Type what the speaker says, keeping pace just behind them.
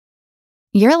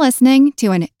You're listening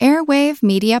to an Airwave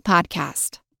Media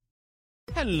Podcast.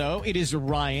 Hello, it is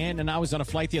Ryan, and I was on a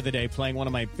flight the other day playing one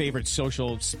of my favorite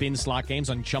social spin slot games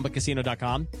on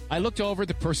ChumbaCasino.com. I looked over at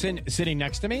the person sitting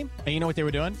next to me, and you know what they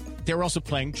were doing? They were also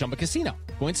playing Chumba Casino.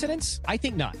 Coincidence? I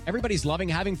think not. Everybody's loving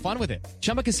having fun with it.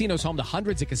 Chumba Casino is home to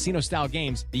hundreds of casino-style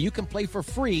games that you can play for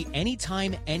free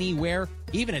anytime, anywhere,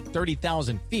 even at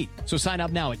 30,000 feet. So sign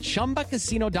up now at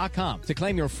ChumbaCasino.com to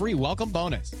claim your free welcome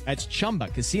bonus. That's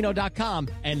ChumbaCasino.com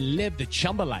and live the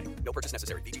Chumba life. No purchase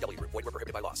necessary. VGW. Void where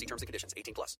prohibited by law. See terms and conditions.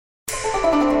 18+.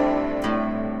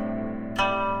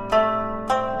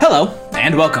 Hello,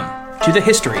 and welcome to the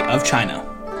History of China.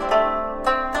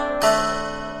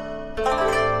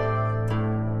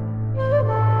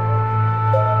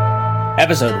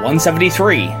 Episode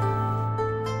 173,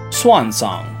 Swan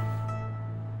Song.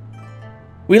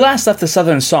 We last left the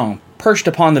southern Song perched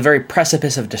upon the very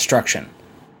precipice of destruction.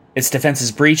 Its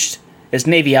defenses breached, its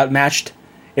navy outmatched,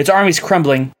 its armies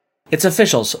crumbling, its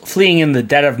officials fleeing in the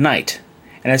dead of night,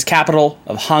 and its capital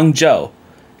of Hangzhou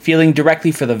feeling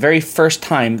directly for the very first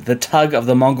time the tug of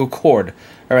the Mongol cord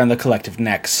around the collective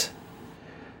necks.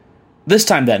 This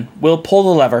time then, we'll pull the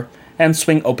lever and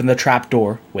swing open the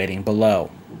trapdoor waiting below.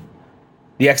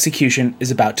 The execution is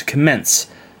about to commence.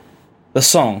 The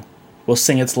song will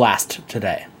sing its last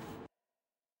today.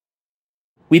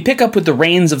 We pick up with the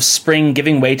rains of spring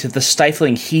giving way to the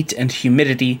stifling heat and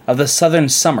humidity of the southern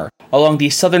summer along the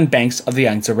southern banks of the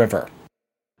Yangtze River.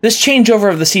 This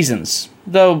changeover of the seasons,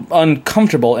 though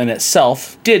uncomfortable in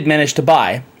itself, did manage to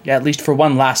buy, at least for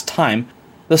one last time,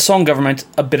 the Song government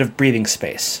a bit of breathing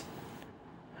space.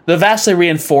 Though vastly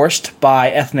reinforced by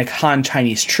ethnic Han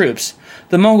Chinese troops,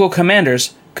 the Mongol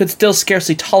commanders could still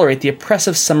scarcely tolerate the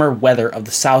oppressive summer weather of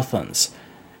the Southlands,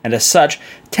 and as such,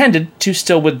 tended to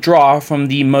still withdraw from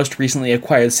the most recently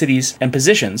acquired cities and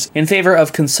positions in favor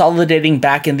of consolidating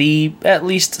back in the, at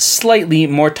least slightly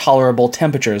more tolerable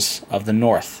temperatures of the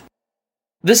north.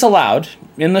 This allowed,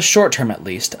 in the short term at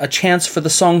least, a chance for the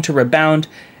Song to rebound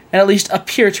and at least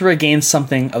appear to regain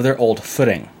something of their old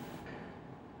footing.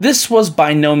 This was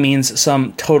by no means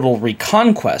some total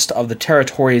reconquest of the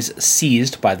territories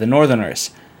seized by the Northerners.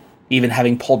 Even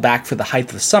having pulled back for the height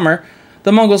of the summer,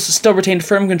 the Mongols still retained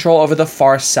firm control over the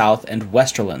far south and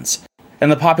westerlands,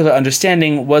 and the popular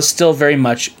understanding was still very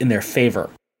much in their favor.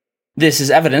 This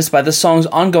is evidenced by the Song's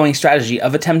ongoing strategy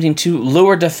of attempting to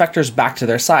lure defectors back to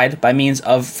their side by means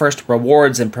of first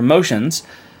rewards and promotions,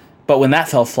 but when that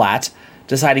fell flat,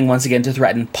 deciding once again to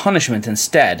threaten punishment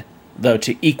instead, though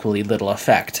to equally little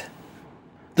effect.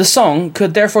 The Song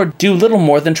could therefore do little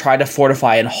more than try to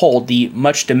fortify and hold the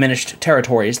much diminished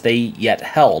territories they yet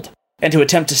held, and to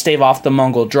attempt to stave off the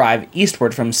Mongol drive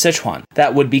eastward from Sichuan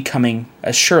that would be coming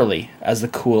as surely as the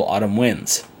cool autumn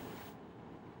winds.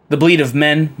 The bleed of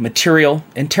men, material,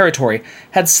 and territory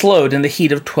had slowed in the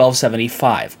heat of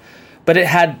 1275, but it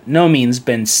had no means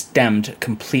been stemmed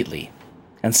completely,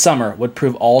 and summer would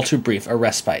prove all too brief a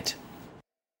respite.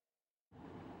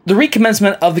 The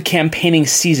recommencement of the campaigning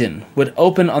season would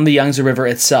open on the Yangtze River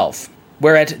itself,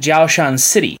 where at Jiaoshan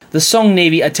City, the Song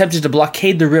Navy attempted to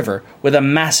blockade the river with a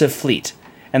massive fleet,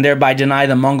 and thereby deny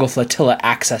the Mongol flotilla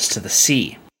access to the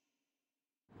sea.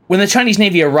 When the Chinese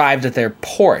Navy arrived at their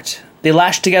port, they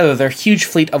lashed together their huge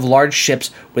fleet of large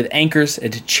ships with anchors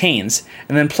and chains,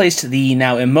 and then placed the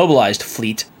now immobilized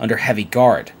fleet under heavy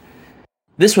guard.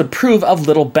 This would prove of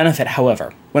little benefit,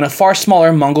 however, when a far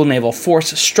smaller Mongol naval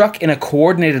force struck in a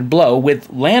coordinated blow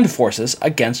with land forces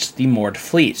against the moored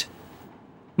fleet.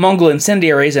 Mongol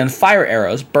incendiaries and fire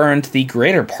arrows burned the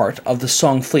greater part of the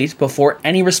Song fleet before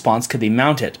any response could be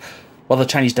mounted, while the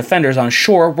Chinese defenders on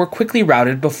shore were quickly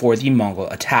routed before the Mongol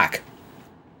attack.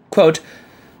 Quote,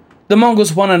 "The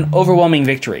Mongols won an overwhelming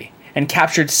victory and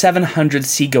captured 700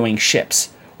 seagoing ships,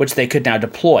 which they could now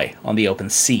deploy on the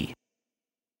open sea.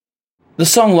 The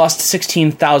Song lost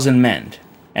 16,000 men,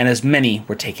 and as many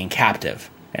were taken captive."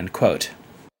 End quote.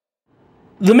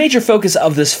 The major focus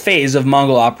of this phase of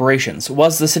Mongol operations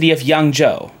was the city of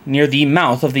Yangzhou, near the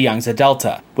mouth of the Yangtze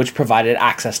Delta, which provided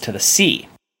access to the sea.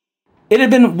 It had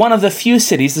been one of the few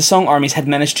cities the Song armies had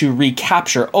managed to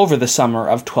recapture over the summer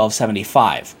of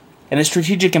 1275, and its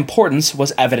strategic importance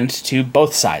was evident to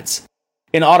both sides.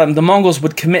 In autumn, the Mongols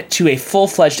would commit to a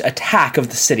full-fledged attack of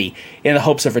the city in the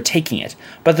hopes of retaking it,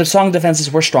 but the Song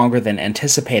defenses were stronger than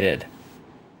anticipated.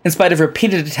 In spite of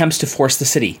repeated attempts to force the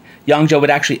city, Yangzhou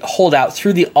would actually hold out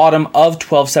through the autumn of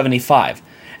 1275,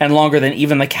 and longer than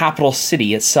even the capital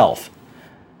city itself.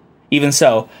 Even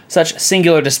so, such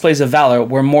singular displays of valor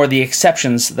were more the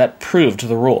exceptions that proved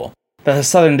the rule, that the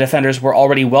southern defenders were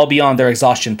already well beyond their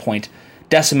exhaustion point,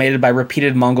 decimated by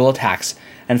repeated Mongol attacks,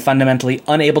 and fundamentally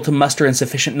unable to muster in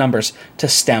sufficient numbers to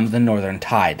stem the northern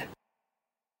tide.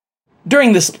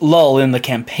 During this lull in the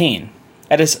campaign,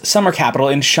 at his summer capital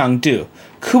in Chengdu,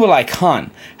 Kublai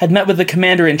Khan had met with the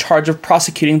commander in charge of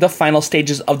prosecuting the final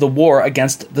stages of the war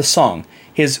against the Song,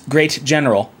 his great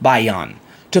general, Bai Yan,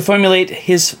 to formulate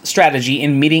his strategy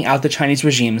in meting out the Chinese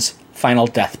regime's final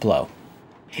death blow.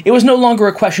 It was no longer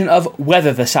a question of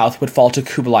whether the south would fall to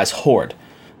Kublai's horde.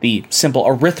 The simple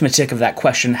arithmetic of that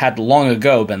question had long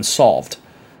ago been solved.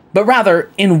 But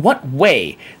rather, in what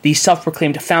way the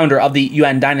self-proclaimed founder of the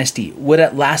Yuan dynasty would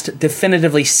at last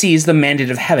definitively seize the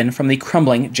mandate of heaven from the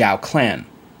crumbling Zhao clan.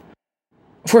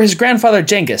 For his grandfather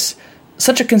Genghis,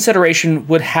 such a consideration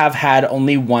would have had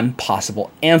only one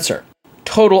possible answer: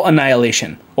 total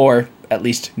annihilation, or at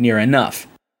least near enough.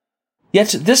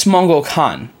 Yet this Mongol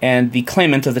Khan, and the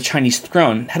claimant of the Chinese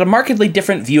throne, had a markedly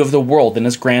different view of the world than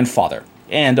his grandfather,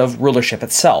 and of rulership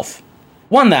itself.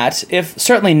 One that, if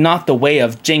certainly not the way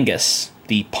of Genghis,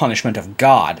 the punishment of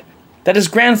God, that his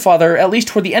grandfather, at least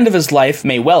toward the end of his life,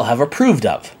 may well have approved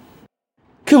of.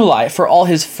 Kublai, for all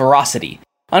his ferocity,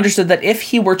 understood that if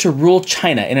he were to rule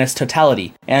China in its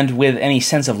totality, and with any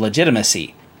sense of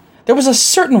legitimacy, there was a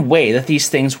certain way that these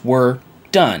things were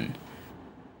done.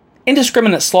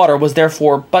 Indiscriminate slaughter was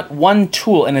therefore but one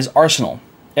tool in his arsenal,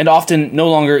 and often no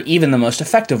longer even the most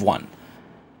effective one.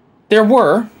 There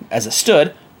were, as it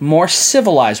stood, more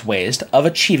civilized ways of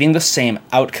achieving the same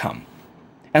outcome.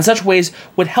 And such ways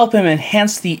would help him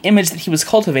enhance the image that he was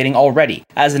cultivating already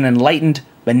as an enlightened,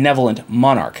 benevolent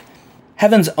monarch,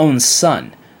 heaven's own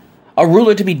son, a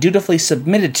ruler to be dutifully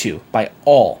submitted to by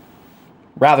all,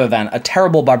 rather than a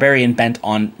terrible barbarian bent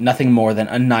on nothing more than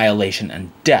annihilation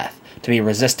and death, to be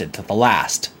resisted to the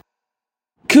last.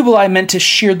 Kublai meant to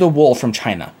shear the wool from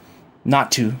China,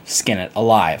 not to skin it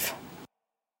alive.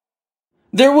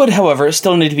 There would, however,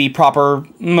 still need to be proper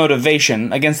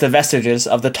motivation against the vestiges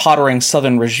of the tottering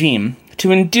southern regime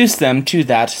to induce them to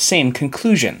that same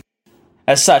conclusion.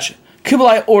 As such,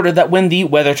 Kublai ordered that when the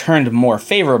weather turned more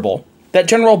favorable, that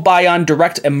General Bai Yan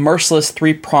direct a merciless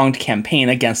three-pronged campaign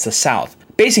against the south,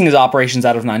 basing his operations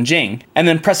out of Nanjing, and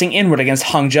then pressing inward against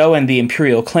Hangzhou and the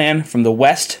imperial clan from the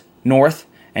west, north,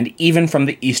 and even from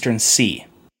the eastern sea.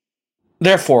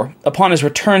 Therefore, upon his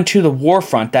return to the war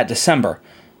front that December,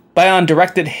 Bai Yan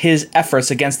directed his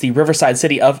efforts against the riverside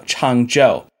city of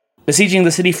Changzhou, besieging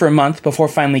the city for a month before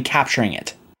finally capturing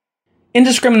it.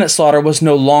 Indiscriminate slaughter was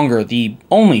no longer the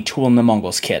only tool in the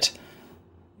Mongols' kit,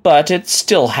 but it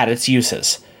still had its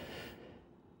uses.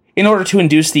 In order to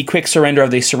induce the quick surrender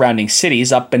of the surrounding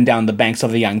cities up and down the banks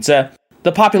of the Yangtze,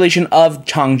 the population of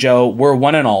Changzhou were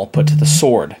one and all put to the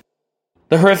sword.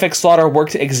 The horrific slaughter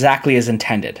worked exactly as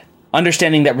intended.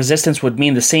 Understanding that resistance would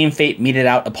mean the same fate meted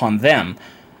out upon them,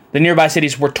 the nearby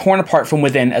cities were torn apart from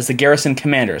within as the garrison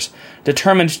commanders,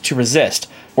 determined to resist,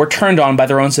 were turned on by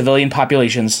their own civilian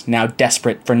populations, now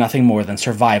desperate for nothing more than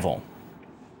survival.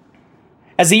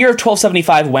 As the year of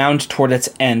 1275 wound toward its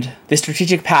end, the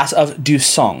strategic pass of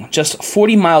Dusong, just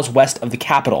 40 miles west of the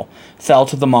capital, fell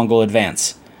to the Mongol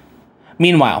advance.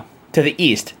 Meanwhile, to the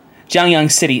east,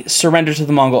 Jiangyang City surrendered to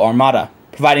the Mongol armada,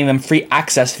 providing them free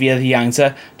access via the Yangtze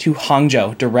to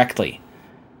Hangzhou directly.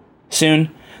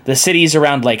 Soon, the cities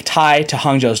around Lake Tai to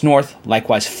Hangzhou's north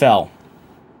likewise fell.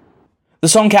 The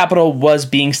Song capital was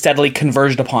being steadily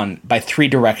converged upon by three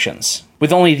directions,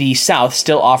 with only the south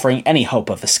still offering any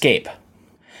hope of escape.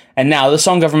 And now the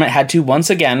Song government had to once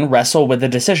again wrestle with the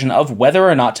decision of whether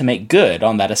or not to make good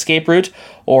on that escape route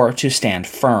or to stand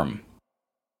firm.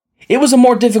 It was a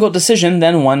more difficult decision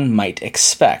than one might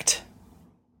expect.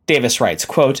 Davis writes,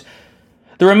 quote,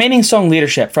 "The remaining Song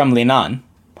leadership from Linan,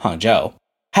 Hangzhou,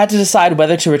 had to decide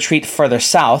whether to retreat further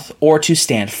south or to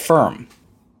stand firm.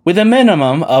 With a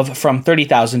minimum of from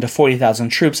 30,000 to 40,000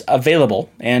 troops available,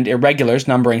 and irregulars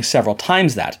numbering several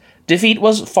times that, defeat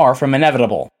was far from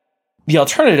inevitable. The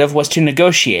alternative was to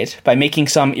negotiate by making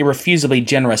some irrefusably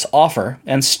generous offer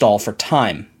and stall for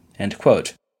time." End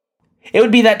quote. It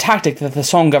would be that tactic that the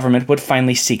Song government would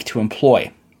finally seek to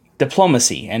employ: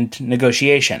 diplomacy and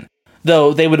negotiation,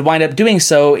 though they would wind up doing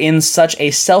so in such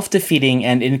a self-defeating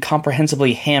and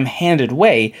incomprehensibly ham-handed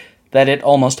way that it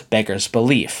almost beggars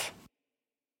belief.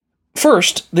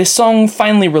 First, the Song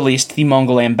finally released the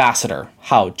Mongol ambassador,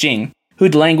 Hao Jing,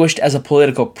 who'd languished as a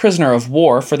political prisoner of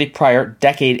war for the prior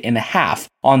decade and a half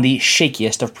on the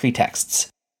shakiest of pretexts.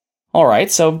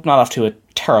 Alright, so not off to a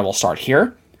terrible start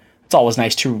here. It's always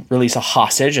nice to release a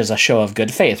hostage as a show of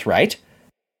good faith, right?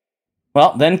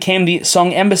 Well, then came the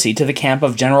Song embassy to the camp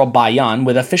of General Bai Yan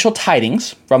with official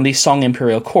tidings from the Song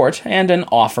imperial court and an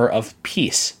offer of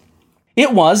peace.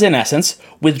 It was, in essence,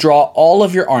 withdraw all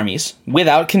of your armies,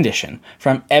 without condition,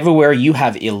 from everywhere you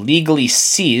have illegally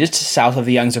seized south of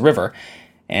the Yangtze River,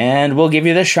 and we'll give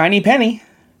you the shiny penny.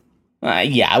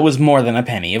 Yeah, it was more than a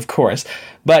penny, of course,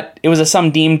 but it was a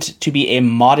sum deemed to be a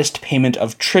modest payment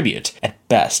of tribute, at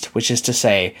best, which is to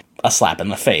say, a slap in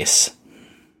the face.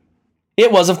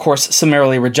 It was, of course,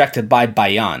 summarily rejected by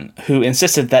Bayan, who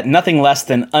insisted that nothing less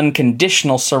than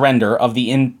unconditional surrender of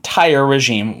the entire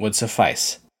regime would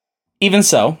suffice. Even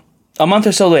so, a month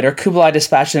or so later, Kublai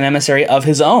dispatched an emissary of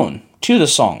his own to the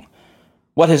Song.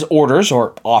 What his orders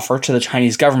or offer to the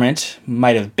Chinese government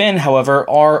might have been, however,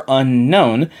 are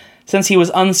unknown, since he was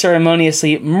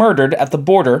unceremoniously murdered at the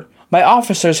border by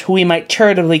officers who we might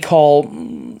charitably call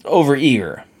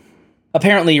overeager.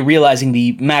 Apparently realizing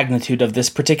the magnitude of this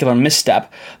particular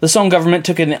misstep, the Song government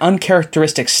took an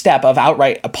uncharacteristic step of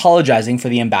outright apologizing for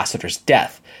the ambassador's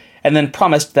death, and then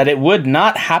promised that it would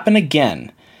not happen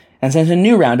again, and sent a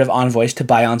new round of envoys to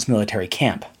Bayan's military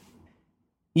camp.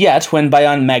 Yet, when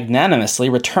Bayan magnanimously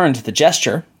returned the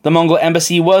gesture, the Mongol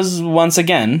embassy was once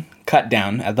again cut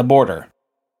down at the border.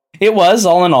 It was,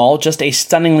 all in all, just a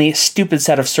stunningly stupid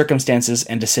set of circumstances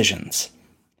and decisions.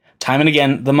 Time and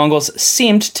again, the Mongols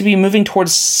seemed to be moving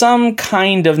towards some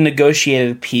kind of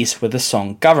negotiated peace with the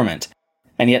Song government,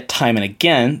 and yet time and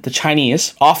again, the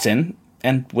Chinese, often,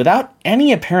 and without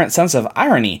any apparent sense of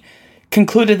irony,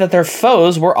 concluded that their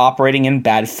foes were operating in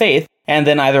bad faith and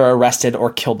then either arrested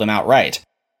or killed them outright.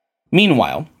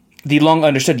 Meanwhile, the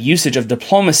long-understood usage of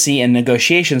diplomacy and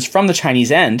negotiations from the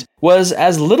Chinese end was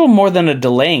as little more than a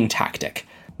delaying tactic,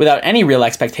 without any real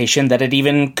expectation that it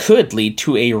even could lead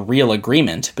to a real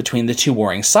agreement between the two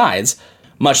warring sides,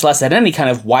 much less that any kind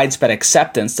of widespread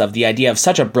acceptance of the idea of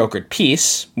such a brokered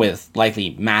peace, with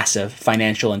likely massive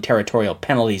financial and territorial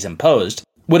penalties imposed,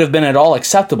 would have been at all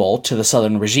acceptable to the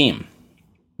southern regime.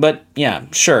 But yeah,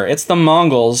 sure, it's the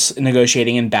Mongols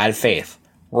negotiating in bad faith.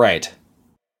 Right.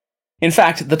 In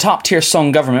fact, the top-tier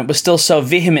Song government was still so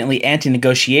vehemently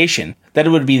anti-negotiation that it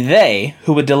would be they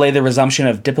who would delay the resumption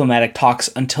of diplomatic talks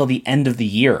until the end of the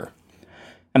year.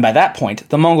 And by that point,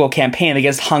 the Mongol campaign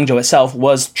against Hangzhou itself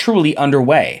was truly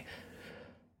underway.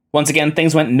 Once again,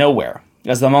 things went nowhere,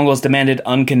 as the Mongols demanded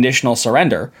unconditional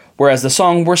surrender, whereas the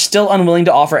Song were still unwilling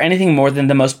to offer anything more than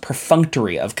the most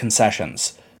perfunctory of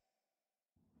concessions.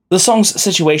 The Song's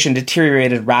situation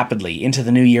deteriorated rapidly into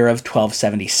the new year of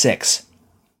 1276.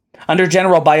 Under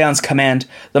General Bayan's command,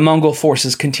 the Mongol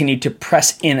forces continued to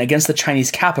press in against the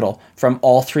Chinese capital from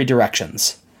all three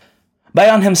directions.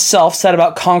 Bayan himself set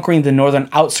about conquering the northern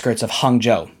outskirts of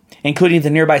Hangzhou, including the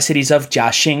nearby cities of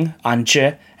Jiaxing,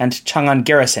 Anzhi, and Chang'an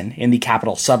Garrison in the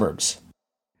capital suburbs.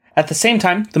 At the same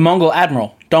time, the Mongol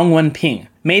admiral, Dong Wenping,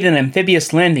 made an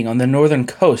amphibious landing on the northern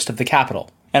coast of the capital,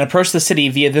 and approached the city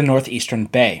via the northeastern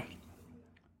bay.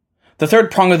 The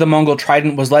third prong of the Mongol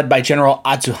trident was led by General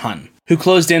Azuhan, who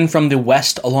closed in from the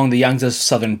west along the Yangtze's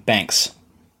southern banks.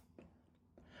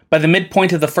 By the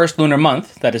midpoint of the first lunar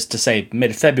month, that is to say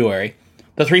mid-February,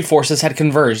 the three forces had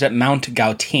converged at Mount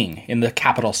Gaoting in the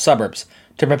capital suburbs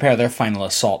to prepare their final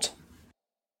assault.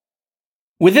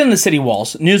 Within the city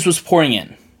walls, news was pouring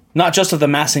in, not just of the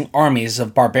massing armies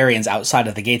of barbarians outside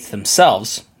of the gates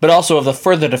themselves, but also of the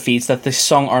further defeats that the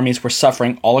Song armies were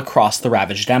suffering all across the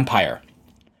ravaged empire.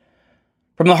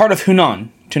 From the heart of Hunan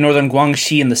to northern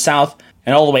Guangxi in the south,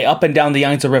 and all the way up and down the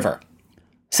Yangtze River,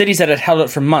 cities that had held out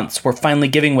for months were finally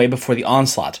giving way before the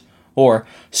onslaught, or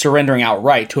surrendering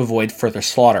outright to avoid further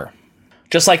slaughter.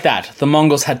 Just like that, the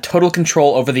Mongols had total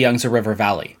control over the Yangtze River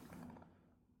Valley.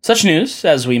 Such news,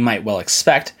 as we might well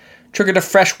expect, triggered a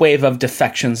fresh wave of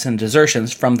defections and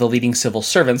desertions from the leading civil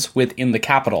servants within the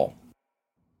capital.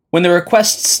 When their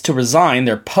requests to resign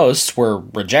their posts were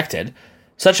rejected,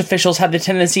 such officials had the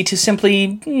tendency to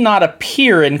simply not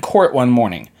appear in court one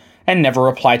morning, and never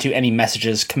reply to any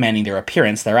messages commanding their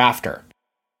appearance thereafter.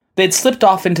 They'd slipped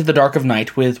off into the dark of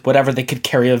night with whatever they could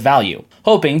carry of value,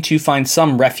 hoping to find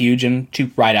some refuge and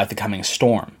to ride out the coming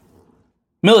storm.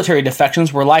 Military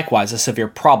defections were likewise a severe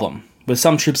problem, with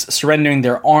some troops surrendering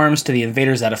their arms to the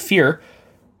invaders out of fear,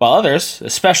 while others,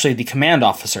 especially the command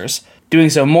officers, doing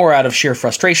so more out of sheer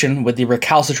frustration with the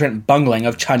recalcitrant bungling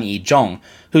of Chen Yizhong,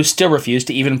 who still refused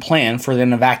to even plan for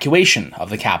an evacuation of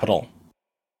the capital.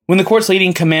 When the court's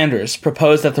leading commanders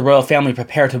proposed that the royal family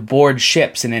prepare to board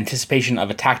ships in anticipation of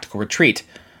a tactical retreat,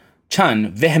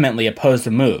 Chen vehemently opposed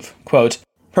the move, quote,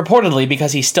 purportedly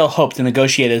because he still hoped a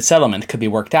negotiated settlement could be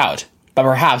worked out, but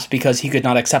perhaps because he could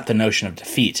not accept the notion of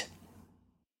defeat.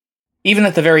 Even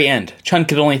at the very end, Chen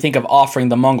could only think of offering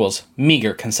the Mongols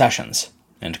meager concessions.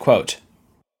 End quote.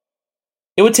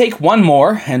 It would take one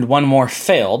more, and one more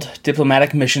failed,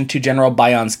 diplomatic mission to General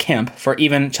Bayan's camp for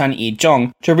even Chen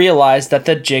Yizhong to realize that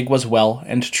the jig was well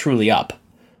and truly up.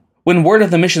 When word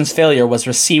of the mission's failure was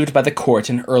received by the court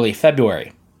in early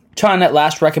February, Chen at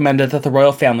last recommended that the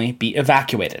royal family be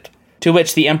evacuated, to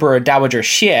which the Emperor Dowager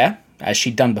Xie, as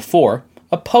she'd done before,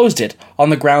 opposed it on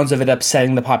the grounds of it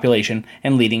upsetting the population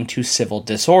and leading to civil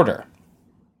disorder.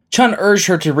 Chen urged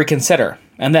her to reconsider,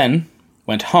 and then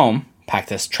went home, packed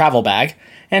his travel bag,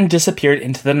 and disappeared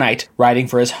into the night, riding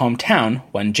for his hometown,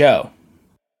 Wenzhou.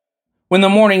 When the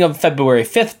morning of February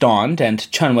 5th dawned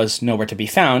and Chen was nowhere to be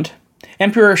found,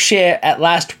 Emperor Xie at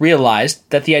last realized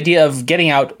that the idea of getting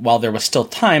out while there was still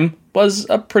time was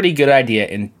a pretty good idea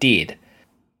indeed.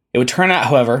 It would turn out,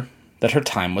 however, that her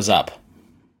time was up.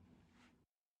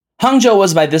 Hangzhou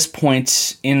was by this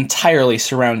point entirely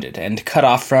surrounded and cut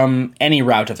off from any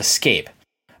route of escape,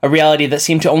 a reality that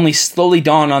seemed to only slowly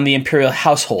dawn on the imperial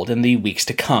household in the weeks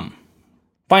to come.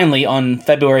 Finally, on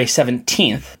February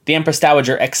 17th, the Empress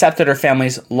Dowager accepted her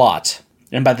family's lot,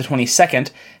 and by the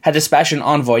 22nd had dispatched an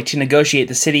envoy to negotiate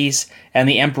the cities and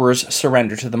the emperor's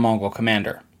surrender to the Mongol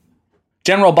commander.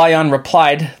 General Bayan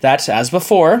replied that, as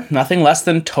before, nothing less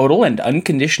than total and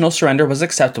unconditional surrender was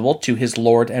acceptable to his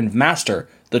lord and master,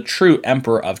 the true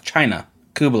Emperor of China,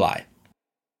 Kublai.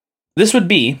 This would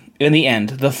be, in the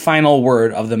end, the final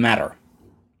word of the matter.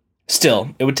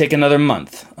 Still, it would take another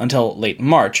month, until late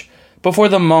March, before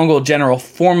the Mongol general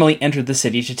formally entered the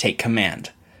city to take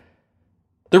command.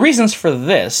 The reasons for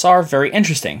this are very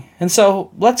interesting, and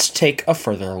so let's take a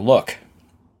further look.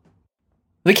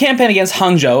 The campaign against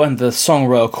Hangzhou and the Song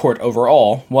royal court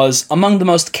overall was among the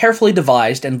most carefully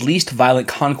devised and least violent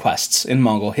conquests in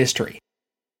Mongol history.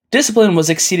 Discipline was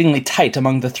exceedingly tight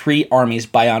among the three armies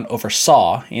Bayan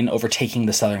oversaw in overtaking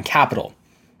the southern capital,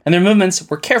 and their movements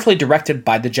were carefully directed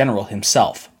by the general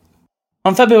himself.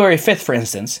 On February 5th, for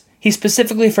instance, he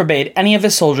specifically forbade any of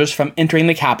his soldiers from entering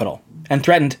the capital, and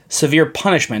threatened severe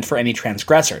punishment for any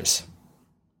transgressors.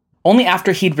 Only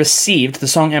after he'd received the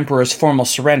Song Emperor's formal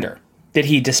surrender did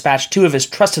he dispatch two of his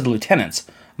trusted lieutenants,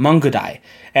 Meng Gudai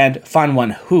and Fan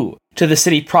Wenhu, to the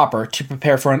city proper to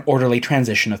prepare for an orderly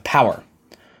transition of power,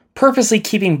 purposely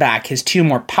keeping back his two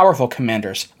more powerful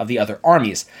commanders of the other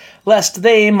armies, lest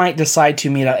they might decide to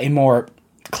mete out a more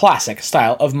classic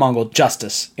style of Mongol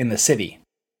justice in the city.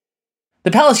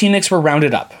 The palace eunuchs were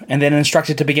rounded up, and then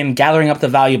instructed to begin gathering up the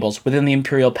valuables within the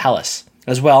imperial palace,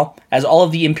 as well as all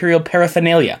of the imperial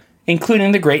paraphernalia,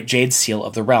 including the great jade seal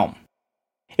of the realm.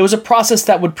 It was a process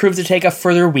that would prove to take a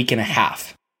further week and a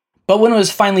half. But when it was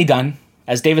finally done,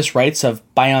 as Davis writes of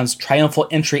Bayan's triumphal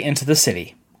entry into the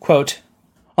city, quote,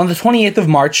 "On the 28th of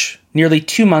March, nearly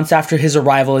 2 months after his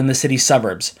arrival in the city's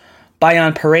suburbs,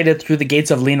 Bayan paraded through the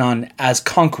gates of Linan as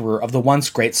conqueror of the once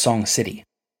great Song city.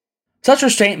 Such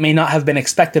restraint may not have been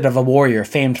expected of a warrior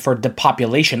famed for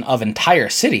depopulation of entire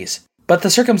cities, but the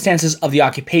circumstances of the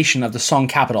occupation of the Song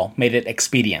capital made it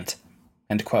expedient."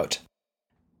 End quote.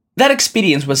 That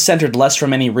expedience was centered less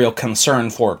from any real concern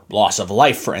for loss of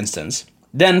life, for instance,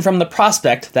 than from the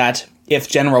prospect that, if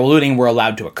general looting were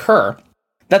allowed to occur,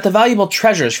 that the valuable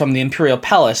treasures from the imperial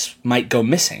palace might go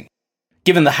missing.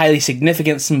 Given the highly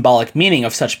significant symbolic meaning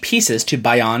of such pieces to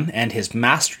Bayan and his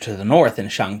master to the north in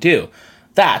Shangdu,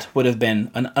 that would have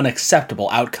been an unacceptable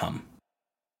outcome.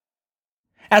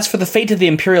 As for the fate of the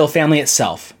imperial family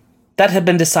itself, that had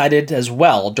been decided as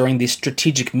well during the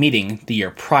strategic meeting the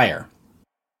year prior.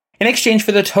 In exchange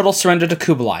for the total surrender to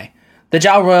Kublai, the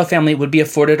Zhao royal family would be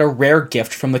afforded a rare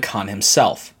gift from the Khan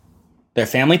himself: their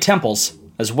family temples,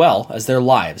 as well as their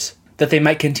lives, that they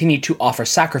might continue to offer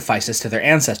sacrifices to their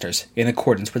ancestors in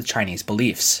accordance with Chinese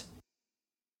beliefs.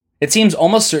 It seems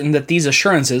almost certain that these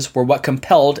assurances were what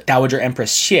compelled Dowager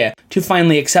Empress Xie to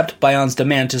finally accept Bayan's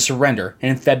demand to surrender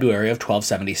in February of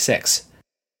 1276.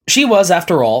 She was,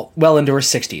 after all, well into her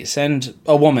 60s, and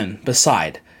a woman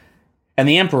beside. And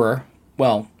the emperor,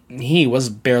 well, he was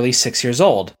barely 6 years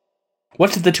old.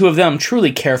 What did the two of them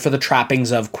truly care for the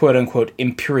trappings of quote-unquote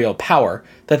imperial power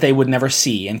that they would never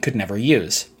see and could never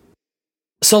use?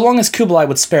 So long as Kublai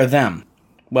would spare them,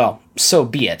 well, so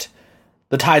be it.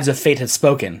 The tides of fate had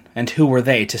spoken, and who were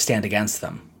they to stand against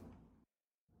them?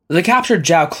 The captured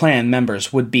Zhao clan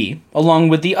members would be, along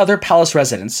with the other palace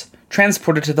residents,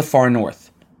 transported to the far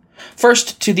north.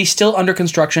 First to the still under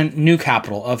construction new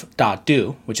capital of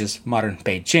Dadu, which is modern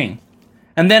Beijing,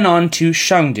 and then on to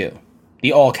Shangdu,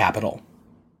 the all capital.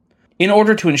 In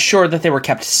order to ensure that they were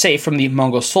kept safe from the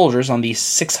Mongol soldiers on the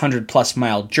 600-plus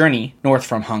mile journey north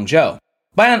from Hangzhou,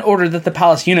 Bayan ordered that the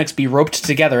palace eunuchs be roped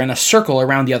together in a circle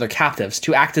around the other captives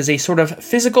to act as a sort of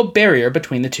physical barrier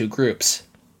between the two groups.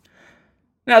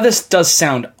 Now this does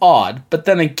sound odd, but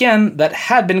then again, that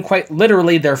had been quite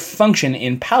literally their function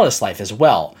in palace life as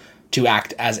well, to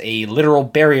act as a literal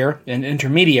barrier and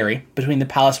intermediary between the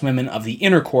palace women of the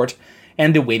inner court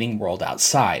and the waiting world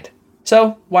outside.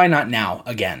 So why not now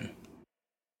again?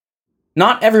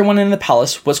 Not everyone in the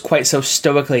palace was quite so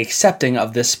stoically accepting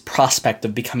of this prospect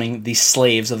of becoming the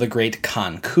slaves of the great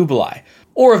Khan Kublai,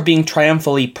 or of being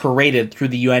triumphantly paraded through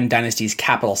the Yuan dynasty's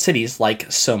capital cities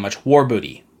like so much war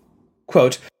booty.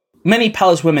 Quote, many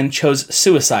palace women chose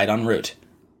suicide en route.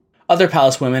 Other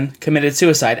palace women committed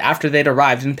suicide after they'd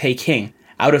arrived in Peking,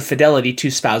 out of fidelity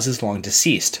to spouses long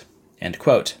deceased. End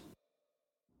quote.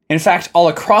 In fact, all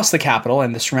across the capital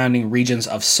and the surrounding regions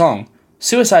of Song,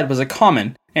 suicide was a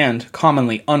common, and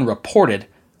commonly unreported,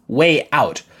 way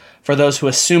out for those who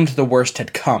assumed the worst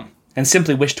had come, and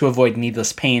simply wished to avoid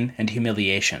needless pain and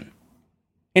humiliation.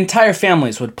 Entire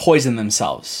families would poison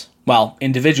themselves, while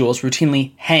individuals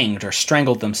routinely hanged or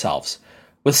strangled themselves,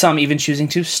 with some even choosing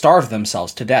to starve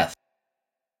themselves to death.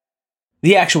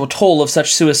 The actual toll of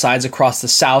such suicides across the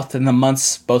south in the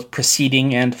months both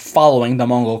preceding and following the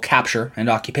Mongol capture and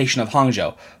occupation of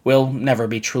Hangzhou will never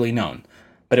be truly known,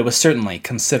 but it was certainly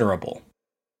considerable.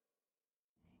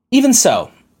 Even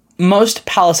so, most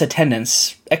palace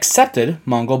attendants accepted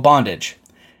Mongol bondage,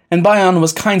 and Bayan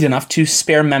was kind enough to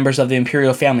spare members of the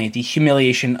imperial family the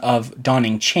humiliation of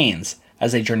donning chains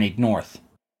as they journeyed north.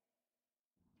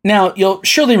 Now, you'll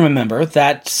surely remember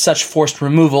that such forced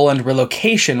removal and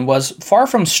relocation was far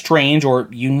from strange or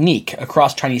unique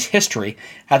across Chinese history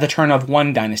at the turn of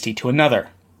one dynasty to another.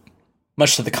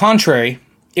 Much to the contrary,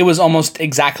 it was almost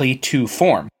exactly to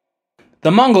form.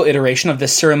 The Mongol iteration of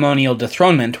this ceremonial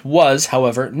dethronement was,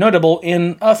 however, notable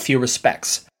in a few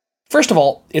respects. First of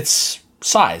all, its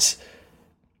size.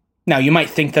 Now, you might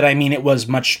think that I mean it was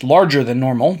much larger than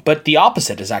normal, but the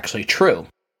opposite is actually true.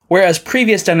 Whereas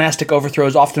previous dynastic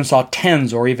overthrows often saw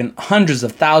tens or even hundreds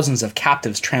of thousands of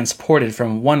captives transported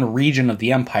from one region of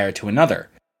the empire to another,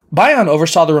 Bayan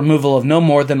oversaw the removal of no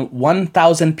more than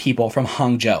 1,000 people from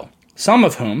Hangzhou, some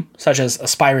of whom, such as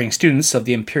aspiring students of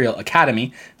the Imperial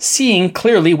Academy, seeing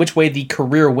clearly which way the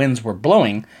career winds were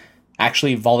blowing,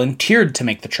 actually volunteered to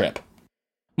make the trip.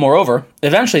 Moreover,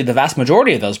 eventually the vast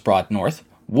majority of those brought north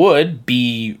would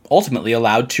be ultimately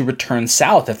allowed to return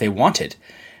south if they wanted,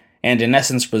 and in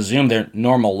essence resume their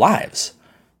normal lives.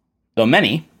 Though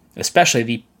many, especially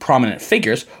the prominent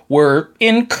figures, were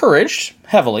encouraged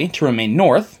heavily to remain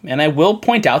north, and I will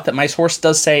point out that my source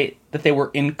does say that they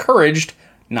were encouraged,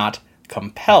 not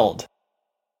compelled.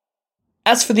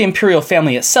 As for the imperial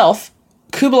family itself,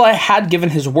 Kublai had given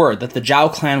his word that the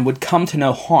Zhao clan would come to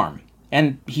no harm,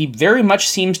 and he very much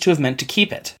seems to have meant to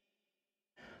keep it.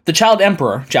 The child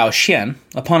emperor, Zhao Xian,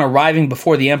 upon arriving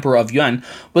before the emperor of Yuan,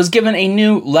 was given a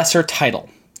new lesser title,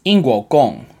 Yingguo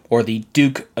Gong, or the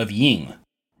Duke of Ying,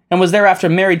 and was thereafter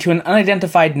married to an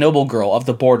unidentified noble girl of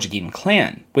the Borjigin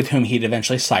clan, with whom he'd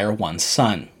eventually sire one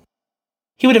son.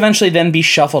 He would eventually then be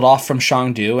shuffled off from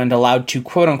Shangdu and allowed to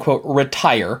quote-unquote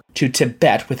retire to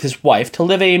Tibet with his wife to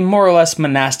live a more or less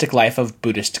monastic life of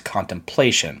Buddhist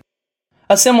contemplation.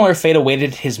 A similar fate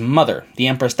awaited his mother, the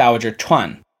Empress Dowager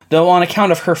Tuan, though on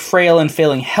account of her frail and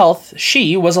failing health,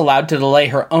 she was allowed to delay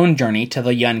her own journey to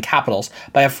the Yuan capitals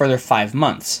by a further 5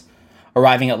 months,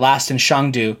 arriving at last in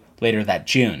Shangdu later that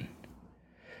June.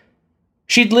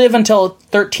 She'd live until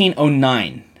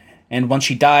 1309, and once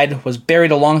she died, was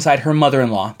buried alongside her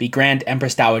mother-in-law, the Grand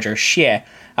Empress Dowager Xie,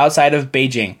 outside of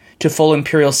Beijing, to full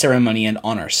imperial ceremony and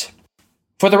honors.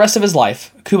 For the rest of his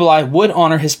life, Kublai would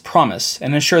honor his promise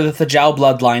and ensure that the Zhao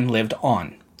bloodline lived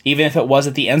on, even if it was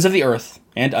at the ends of the earth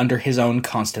and under his own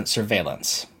constant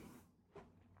surveillance.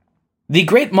 The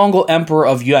great Mongol Emperor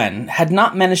of Yuan had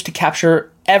not managed to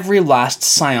capture every last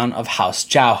scion of House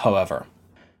Zhao, however.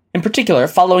 In particular,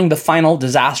 following the final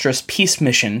disastrous peace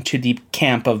mission to the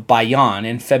camp of Bayan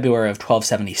in February of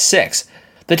 1276,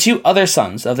 the two other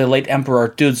sons of the late Emperor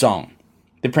Duzong,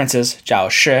 the princes Zhao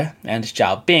Shi and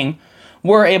Zhao Bing,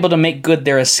 were able to make good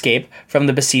their escape from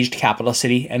the besieged capital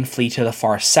city and flee to the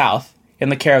far south, in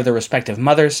the care of their respective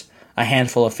mothers, a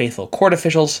handful of faithful court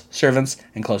officials, servants,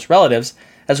 and close relatives,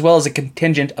 as well as a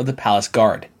contingent of the palace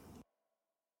guard.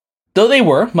 Though they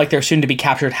were, like their soon-to-be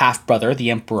captured half-brother, the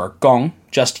Emperor Gong,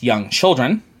 just young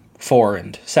children, 4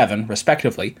 and 7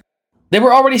 respectively, they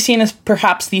were already seen as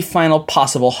perhaps the final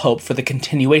possible hope for the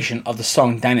continuation of the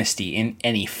Song dynasty in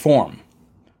any form.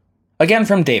 Again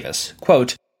from Davis,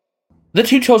 quote, "The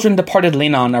two children departed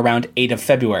Linan around 8 of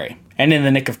February, and in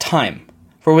the nick of time,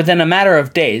 for within a matter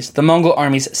of days the Mongol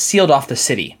armies sealed off the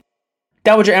city.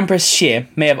 Dowager Empress Xie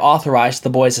may have authorized the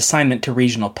boys' assignment to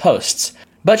regional posts,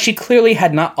 but she clearly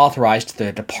had not authorized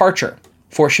their departure,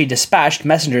 for she dispatched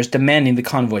messengers demanding the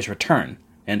convoy's return."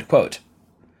 End quote.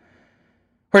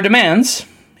 Her demands,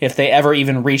 if they ever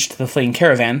even reached the fleeing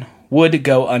caravan, would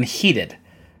go unheeded,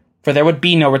 for there would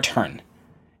be no return,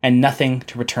 and nothing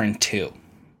to return to.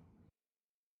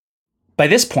 By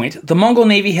this point, the Mongol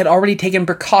navy had already taken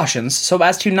precautions so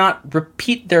as to not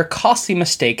repeat their costly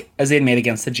mistake as they had made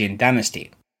against the Jin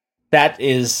dynasty. That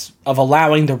is, of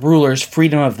allowing the rulers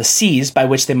freedom of the seas by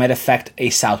which they might effect a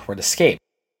southward escape.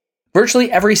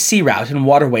 Virtually every sea route and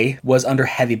waterway was under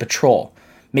heavy patrol,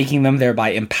 making them thereby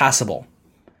impassable.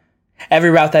 Every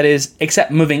route, that is,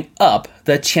 except moving up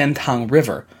the Qiantang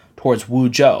River towards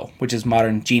Wuzhou, which is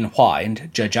modern Jinhua in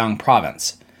Zhejiang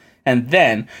province, and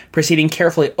then proceeding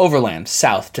carefully overland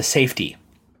south to safety.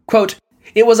 Quote,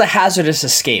 "It was a hazardous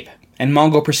escape, and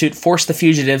Mongol pursuit forced the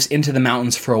fugitives into the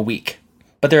mountains for a week.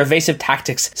 But their evasive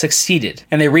tactics succeeded,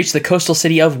 and they reached the coastal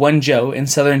city of Wenzhou in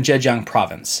southern Zhejiang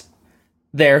province.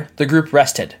 There, the group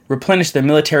rested, replenished their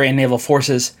military and naval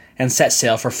forces, and set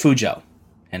sail for Fuzhou."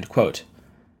 End quote.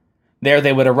 There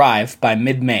they would arrive by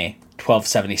mid-May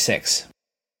 1276.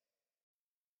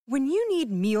 When you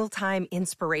need mealtime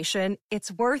inspiration, it's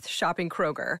worth shopping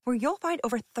Kroger, where you'll find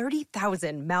over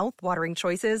 30,000 mouth-watering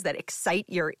choices that excite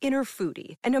your inner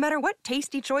foodie. And no matter what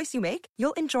tasty choice you make,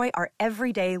 you'll enjoy our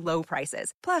everyday low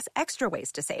prices, plus extra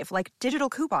ways to save, like digital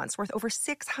coupons worth over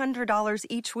 $600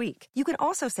 each week. You can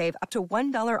also save up to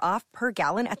 $1 off per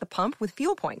gallon at the pump with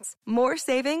fuel points. More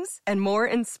savings and more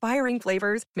inspiring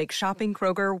flavors make shopping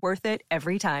Kroger worth it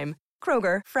every time.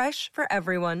 Kroger, fresh for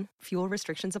everyone. Fuel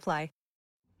restrictions apply.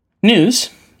 News,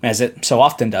 as it so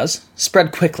often does,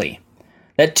 spread quickly,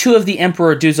 that two of the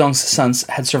Emperor Duzong's sons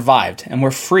had survived and were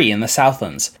free in the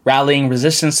Southlands, rallying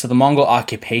resistance to the Mongol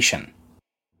occupation.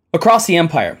 Across the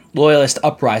empire, loyalist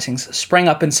uprisings sprang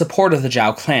up in support of the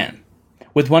Zhao clan,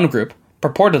 with one group,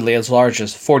 purportedly as large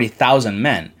as 40,000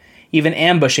 men, even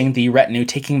ambushing the retinue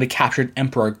taking the captured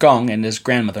Emperor Gong and his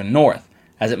grandmother north,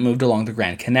 as it moved along the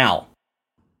Grand Canal.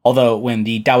 Although when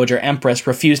the Dowager Empress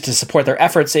refused to support their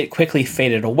efforts, it quickly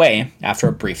faded away after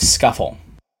a brief scuffle.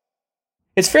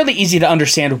 It's fairly easy to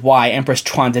understand why Empress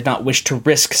Chuan did not wish to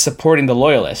risk supporting the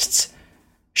loyalists.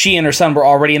 She and her son were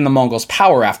already in the Mongols'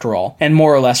 power, after all, and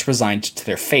more or less resigned to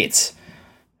their fates.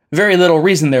 Very little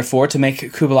reason, therefore, to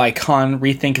make Kublai Khan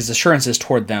rethink his assurances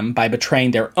toward them by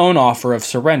betraying their own offer of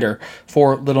surrender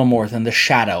for little more than the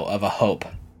shadow of a hope.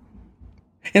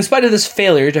 In spite of this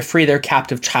failure to free their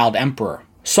captive child emperor,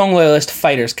 Song loyalist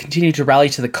fighters continued to rally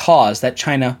to the cause that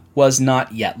China was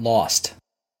not yet lost.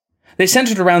 They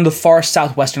centered around the far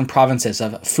southwestern provinces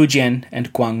of Fujian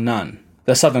and Guangnan,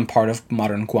 the southern part of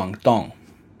modern Guangdong.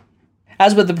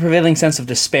 As with the prevailing sense of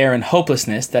despair and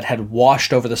hopelessness that had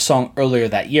washed over the Song earlier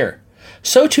that year,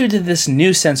 so too did this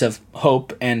new sense of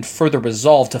hope and further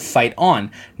resolve to fight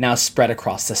on now spread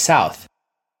across the south.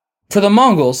 For the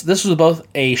Mongols, this was both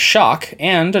a shock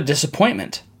and a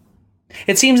disappointment.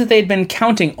 It seems that they had been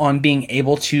counting on being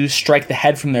able to strike the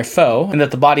head from their foe, and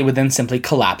that the body would then simply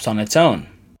collapse on its own.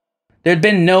 There had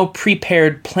been no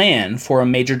prepared plan for a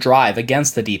major drive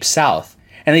against the Deep South,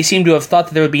 and they seemed to have thought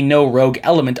that there would be no rogue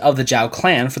element of the Zhao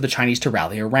clan for the Chinese to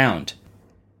rally around.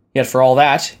 Yet for all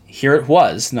that, here it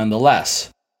was, nonetheless.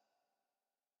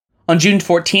 On June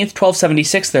 14th,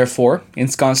 1276, therefore,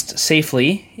 ensconced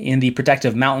safely in the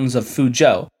protective mountains of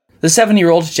Fuzhou, the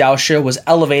 7-year-old Zhao Shi was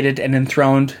elevated and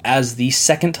enthroned as the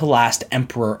second-to-last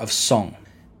emperor of Song.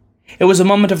 It was a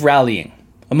moment of rallying,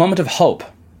 a moment of hope,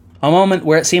 a moment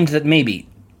where it seemed that maybe,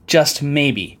 just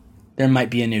maybe, there might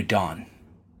be a new dawn.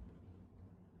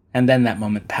 And then that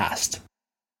moment passed.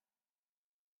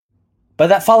 By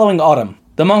that following autumn,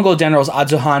 the Mongol generals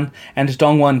Adzuhan and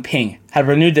Dongwon Ping had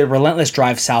renewed their relentless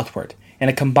drive southward, in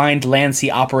a combined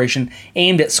land-sea operation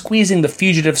aimed at squeezing the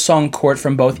fugitive Song court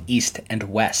from both east and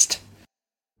west.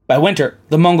 By winter,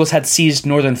 the Mongols had seized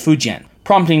northern Fujian,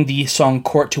 prompting the Song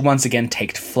court to once again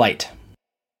take flight.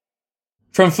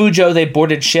 From Fuzhou, they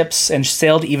boarded ships and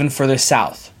sailed even further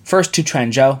south, first to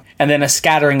Quanzhou, and then a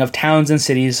scattering of towns and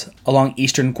cities along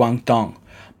eastern Guangdong,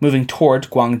 moving toward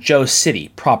Guangzhou city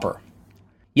proper.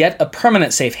 Yet a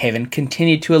permanent safe haven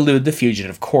continued to elude the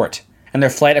fugitive court, and their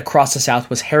flight across the south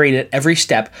was harried at every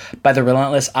step by the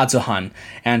relentless Adzuhan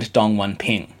and Dongwon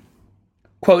Ping.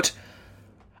 Quote,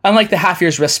 "Unlike the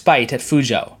half-year's respite at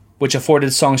Fuzhou, which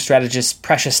afforded Song strategists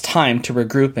precious time to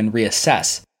regroup and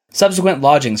reassess, subsequent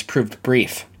lodgings proved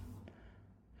brief.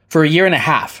 For a year and a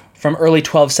half, from early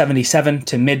 1277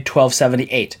 to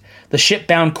mid-1278, the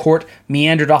ship-bound court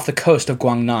meandered off the coast of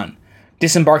Guangnan,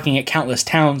 disembarking at countless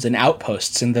towns and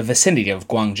outposts in the vicinity of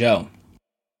Guangzhou.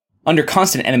 Under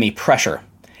constant enemy pressure,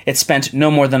 it spent no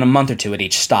more than a month or two at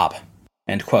each stop."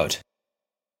 End quote.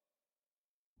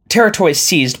 Territories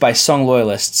seized by Song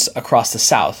loyalists across the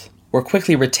south were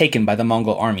quickly retaken by the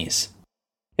Mongol armies.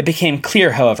 It became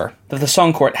clear, however, that the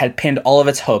Song court had pinned all of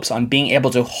its hopes on being able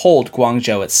to hold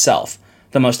Guangzhou itself,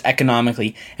 the most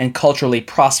economically and culturally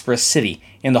prosperous city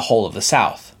in the whole of the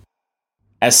south.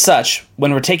 As such,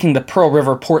 when retaking the Pearl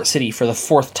River port city for the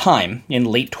fourth time in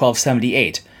late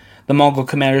 1278, the Mongol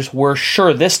commanders were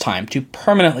sure this time to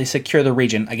permanently secure the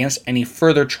region against any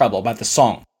further trouble by the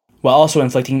Song, while also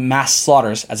inflicting mass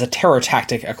slaughters as a terror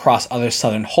tactic across other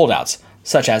southern holdouts,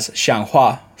 such as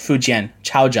Xianghua, Fujian,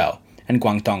 Chaozhou, and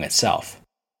Guangdong itself.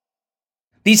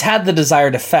 These had the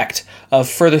desired effect of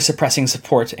further suppressing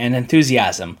support and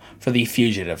enthusiasm for the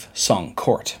fugitive Song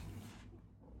court.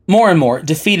 More and more,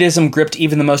 defeatism gripped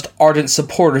even the most ardent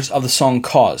supporters of the Song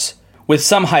cause, with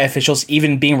some high officials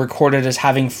even being recorded as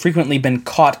having frequently been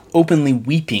caught openly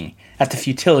weeping at the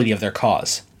futility of their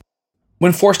cause.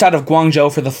 When forced out of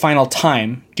Guangzhou for the final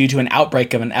time due to an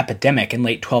outbreak of an epidemic in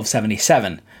late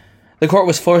 1277, the court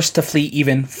was forced to flee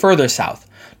even further south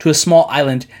to a small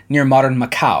island near modern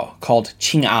Macau called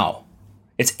Qing'ao,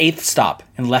 its eighth stop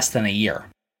in less than a year.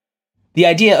 The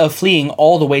idea of fleeing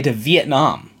all the way to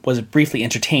Vietnam was briefly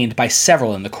entertained by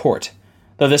several in the court,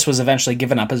 though this was eventually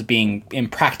given up as being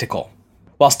impractical,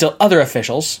 while still other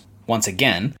officials, once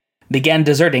again, began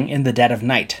deserting in the dead of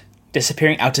night,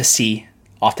 disappearing out to sea,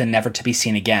 often never to be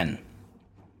seen again.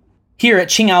 Here at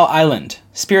Qing'ao Island,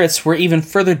 spirits were even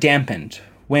further dampened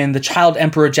when the child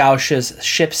Emperor Zhao Shi's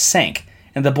ship sank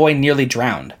and the boy nearly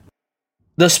drowned.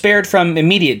 Though spared from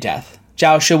immediate death,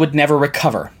 Zhao Shi would never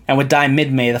recover and would die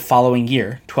mid-May the following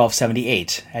year,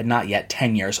 1278, at not yet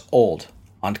 10 years old,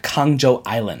 on Kangzhou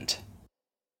Island.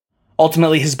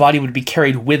 Ultimately, his body would be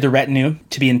carried with the retinue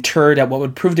to be interred at what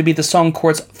would prove to be the Song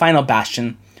court's final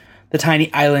bastion, the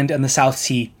tiny island in the South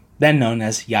Sea, then known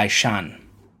as Yaishan.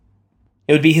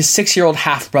 It would be his 6-year-old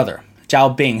half-brother,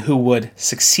 Zhao Bing, who would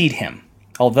succeed him,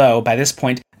 although, by this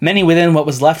point, many within what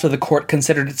was left of the court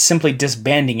considered it simply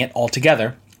disbanding it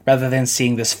altogether, rather than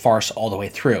seeing this farce all the way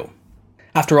through.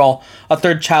 After all, a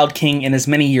third child king in as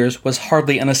many years was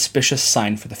hardly an auspicious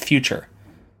sign for the future.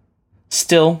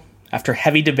 Still, after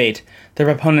heavy debate, the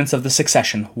proponents of the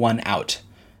succession won out.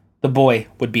 The boy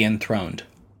would be enthroned.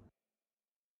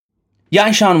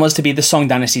 Yaishan was to be the Song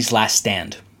dynasty's last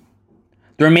stand.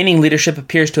 The remaining leadership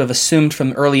appears to have assumed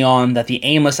from early on that the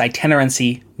aimless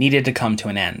itinerancy needed to come to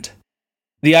an end.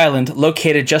 The island,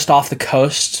 located just off the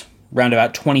coast, round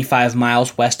about 25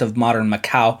 miles west of modern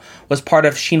Macau, was part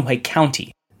of Xinhui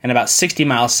County, and about 60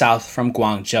 miles south from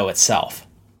Guangzhou itself.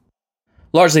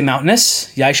 Largely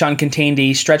mountainous, Yaishan contained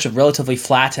a stretch of relatively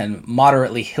flat and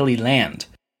moderately hilly land.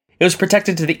 It was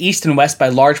protected to the east and west by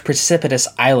large precipitous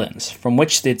islands, from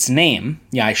which its name,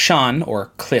 Yaishan,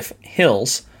 or Cliff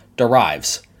Hills,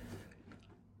 derives.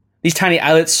 These tiny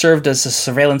islets served as a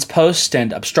surveillance post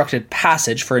and obstructed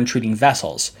passage for intruding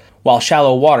vessels, while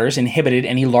shallow waters inhibited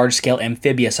any large-scale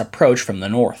amphibious approach from the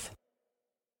north.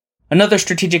 Another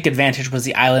strategic advantage was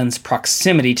the island's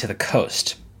proximity to the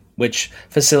coast, which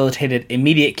facilitated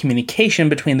immediate communication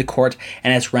between the court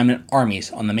and its remnant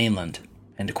armies on the mainland."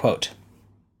 End quote.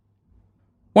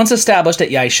 Once established at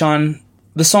Yaishan,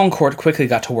 the Song court quickly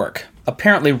got to work,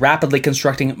 apparently rapidly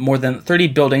constructing more than 30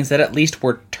 buildings that at least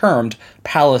were termed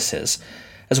palaces,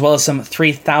 as well as some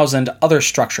 3,000 other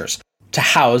structures to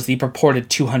house the purported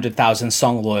 200,000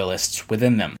 Song loyalists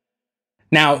within them.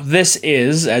 Now, this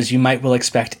is, as you might well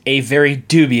expect, a very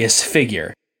dubious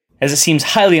figure, as it seems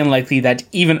highly unlikely that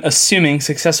even assuming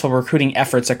successful recruiting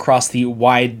efforts across the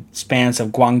wide spans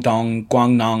of Guangdong,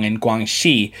 Guangnan, and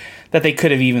Guangxi, that they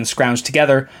could have even scrounged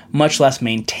together, much less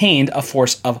maintained a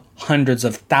force of hundreds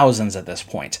of thousands at this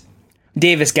point.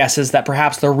 Davis guesses that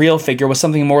perhaps the real figure was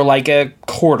something more like a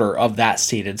quarter of that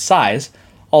stated size,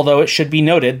 although it should be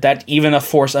noted that even a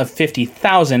force of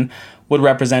 50,000 would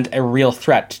represent a real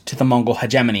threat to the Mongol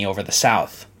hegemony over the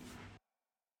south.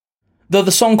 Though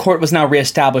the Song court was now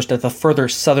re-established at the further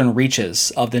southern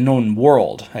reaches of the known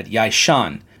world at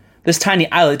Yaishan, this tiny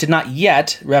islet did not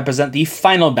yet represent the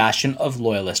final bastion of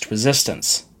loyalist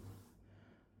resistance.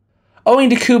 Owing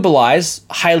to Kublai's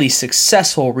highly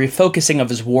successful refocusing of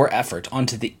his war effort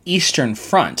onto the eastern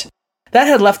front, that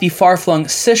had left the far-flung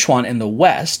Sichuan in the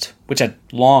west, which had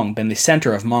long been the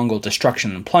center of Mongol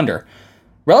destruction and plunder,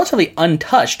 relatively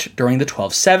untouched during the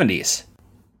 1270s.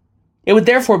 It would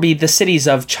therefore be the cities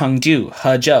of Chengdu,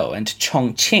 Hezhou, and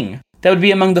Chongqing that would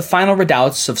be among the final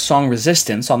redoubts of Song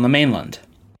resistance on the mainland.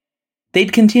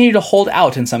 They'd continue to hold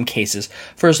out in some cases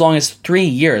for as long as 3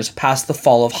 years past the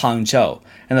fall of Hangzhou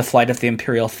and the flight of the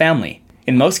imperial family,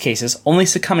 in most cases only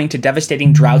succumbing to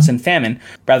devastating droughts and famine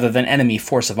rather than enemy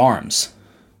force of arms.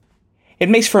 It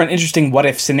makes for an interesting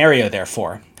what-if scenario,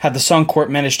 therefore, had the Song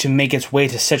court managed to make its way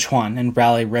to Sichuan and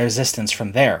rally resistance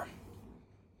from there.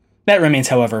 That remains,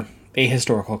 however, a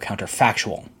historical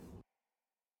counterfactual.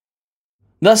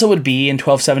 Thus it would be in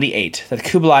 1278 that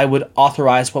Kublai would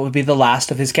authorize what would be the last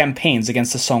of his campaigns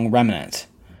against the Song remnant.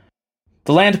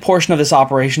 The land portion of this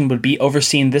operation would be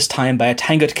overseen this time by a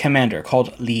Tangut commander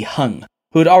called Li Heng,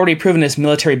 who had already proven his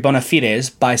military bona fides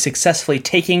by successfully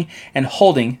taking and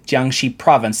holding Jiangxi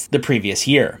province the previous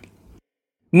year.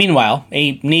 Meanwhile,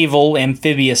 a naval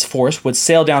amphibious force would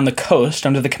sail down the coast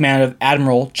under the command of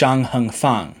Admiral Zhang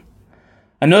Hengfang.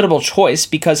 A notable choice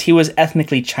because he was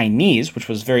ethnically Chinese, which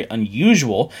was very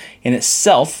unusual in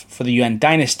itself for the Yuan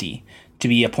dynasty to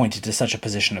be appointed to such a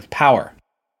position of power,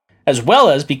 as well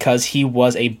as because he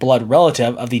was a blood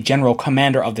relative of the general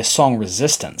commander of the Song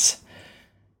resistance.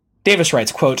 Davis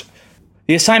writes, quote,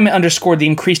 "The assignment underscored the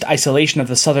increased isolation of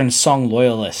the Southern Song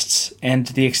loyalists and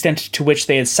the extent to which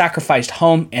they had sacrificed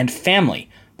home and family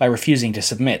by refusing to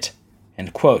submit."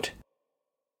 End quote.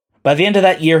 By the end of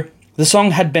that year, the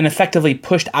Song had been effectively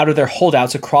pushed out of their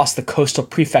holdouts across the coastal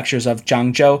prefectures of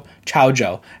Jiangzhou,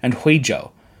 Chaozhou, and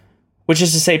Huizhou, which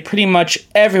is to say pretty much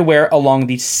everywhere along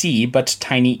the sea but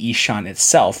tiny Yishan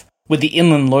itself, with the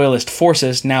inland loyalist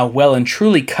forces now well and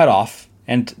truly cut off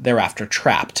and thereafter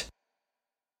trapped.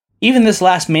 Even this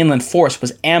last mainland force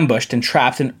was ambushed and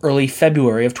trapped in early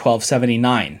February of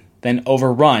 1279, then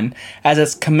overrun as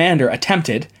its commander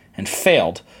attempted, and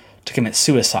failed, to commit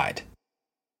suicide.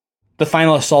 The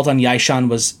final assault on Yaishan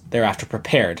was thereafter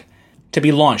prepared, to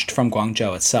be launched from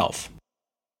Guangzhou itself.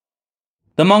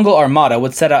 The Mongol armada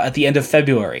would set out at the end of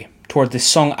February, toward the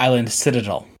Song Island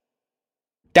citadel.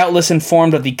 Doubtless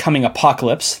informed of the coming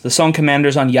apocalypse, the Song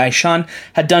commanders on Yaishan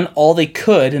had done all they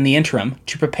could in the interim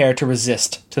to prepare to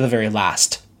resist to the very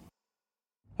last.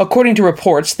 According to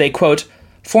reports, they, quote,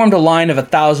 formed a line of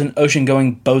 1,000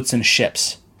 ocean-going boats and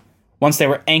ships. Once they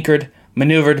were anchored,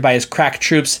 maneuvered by his crack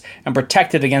troops, and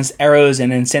protected against arrows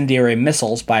and incendiary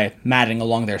missiles by matting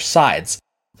along their sides,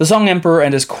 the Song Emperor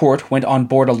and his court went on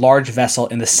board a large vessel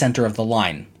in the center of the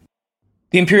line.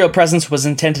 The imperial presence was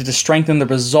intended to strengthen the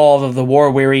resolve of the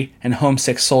war-weary and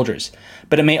homesick soldiers,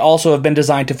 but it may also have been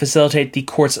designed to facilitate the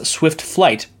court's swift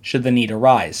flight should the need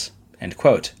arise. End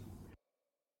quote.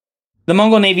 The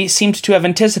Mongol navy seemed to have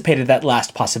anticipated that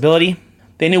last possibility.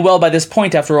 They knew well by this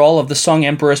point, after all, of the Song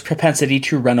Emperor's propensity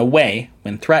to run away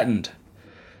when threatened.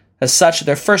 As such,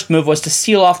 their first move was to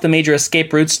seal off the major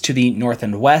escape routes to the north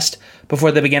and west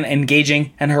before they began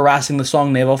engaging and harassing the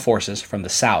Song naval forces from the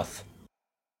south.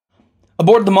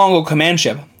 Aboard the Mongol command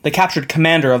ship, the captured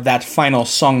commander of that final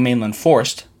Song mainland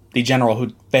force, the general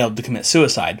who failed to commit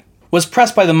suicide, was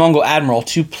pressed by the Mongol admiral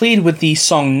to plead with the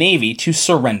Song navy to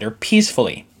surrender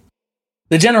peacefully.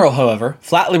 The general, however,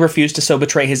 flatly refused to so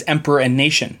betray his emperor and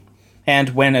nation,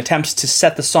 and when attempts to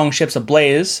set the Song ships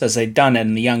ablaze, as they'd done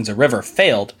in the Yangtze River,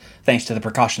 failed, thanks to the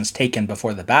precautions taken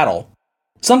before the battle,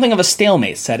 something of a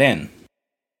stalemate set in.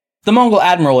 The Mongol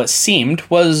admiral, it seemed,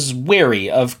 was wary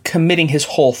of committing his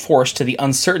whole force to the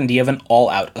uncertainty of an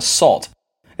all-out assault,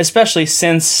 especially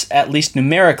since, at least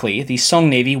numerically, the Song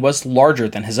navy was larger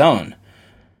than his own.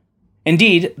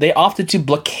 Indeed, they opted to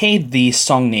blockade the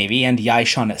Song navy and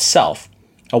Yaishan itself,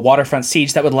 a waterfront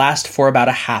siege that would last for about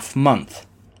a half-month.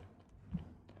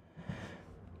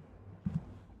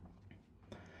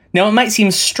 Now, it might seem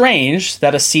strange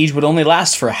that a siege would only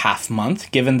last for a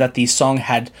half-month, given that the Song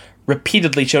had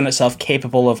repeatedly shown itself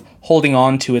capable of holding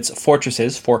on to its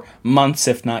fortresses for months,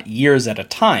 if not years at a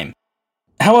time.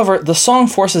 However, the Song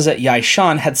forces at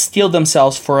Yaishan had steeled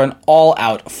themselves for an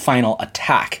all-out final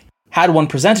attack. Had one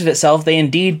presented itself, they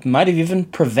indeed might have even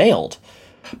prevailed.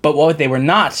 But what they were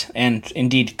not, and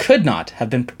indeed could not, have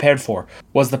been prepared for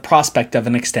was the prospect of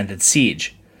an extended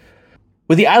siege.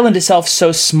 With the island itself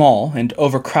so small and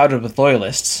overcrowded with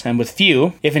loyalists, and with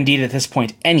few, if indeed at this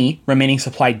point any, remaining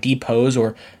supply depots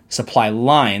or supply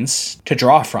lines to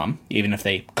draw from, even if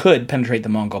they could penetrate the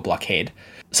Mongol blockade,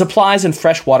 supplies and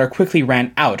fresh water quickly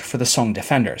ran out for the Song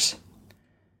defenders.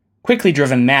 Quickly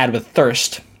driven mad with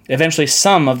thirst, eventually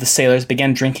some of the sailors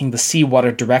began drinking the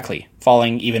seawater directly,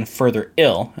 falling even further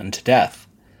ill and to death.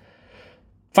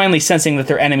 Finally, sensing that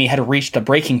their enemy had reached a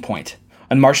breaking point,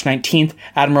 on March 19th,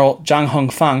 Admiral Zhang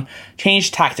Hengfang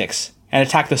changed tactics and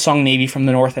attacked the Song navy from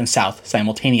the north and south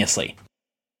simultaneously.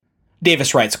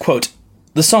 Davis writes, quote,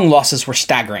 "The Song losses were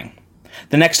staggering.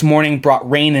 The next morning brought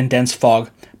rain and dense fog,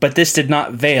 but this did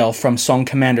not veil from Song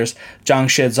commanders Zhang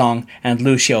Shizong and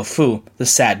Lu Xiufu the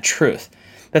sad truth,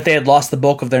 that they had lost the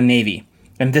bulk of their navy,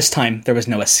 and this time there was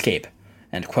no escape."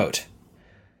 End quote.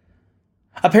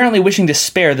 Apparently wishing to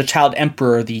spare the child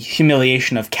emperor the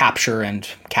humiliation of capture and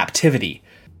captivity,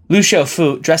 Lu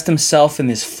Xiaofu dressed himself in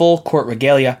his full court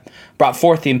regalia, brought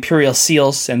forth the imperial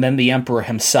seals, and then the emperor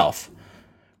himself.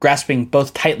 Grasping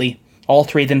both tightly, all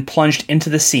three then plunged into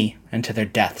the sea and to their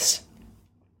deaths.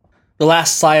 The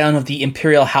last scion of the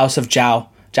imperial house of Zhao,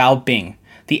 Zhao Bing,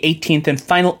 the 18th and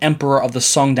final emperor of the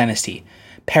Song dynasty,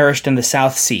 perished in the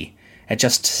South Sea at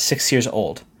just 6 years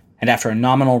old, and after a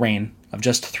nominal reign of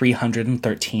just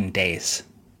 313 days.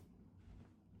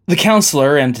 The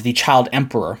counselor and the child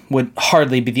emperor would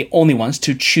hardly be the only ones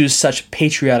to choose such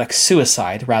patriotic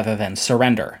suicide rather than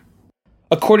surrender.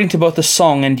 According to both the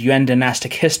Song and Yuan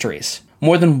dynastic histories,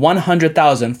 more than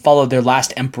 100,000 followed their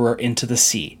last emperor into the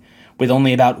sea, with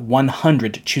only about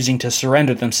 100 choosing to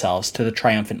surrender themselves to the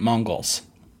triumphant Mongols.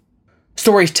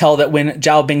 Stories tell that when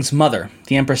Zhao Bing's mother,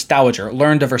 the Empress Dowager,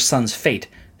 learned of her son's fate,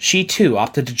 she too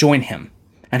opted to join him,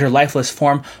 and her lifeless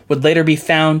form would later be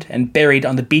found and buried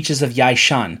on the beaches of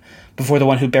Yaishan, before the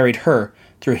one who buried her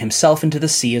threw himself into the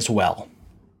sea as well.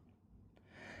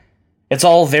 It's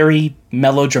all very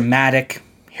melodramatic,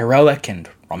 heroic, and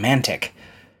romantic,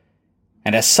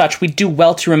 and as such we do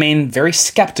well to remain very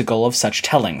skeptical of such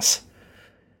tellings.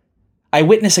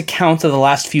 Eyewitness accounts of the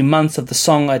last few months of the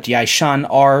Song at Yaishan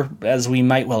are, as we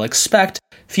might well expect,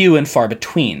 few and far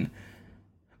between.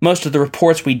 Most of the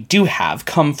reports we do have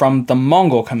come from the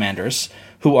Mongol commanders,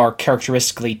 who are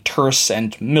characteristically terse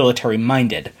and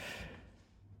military-minded.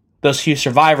 Those few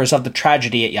survivors of the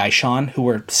tragedy at Yaishan, who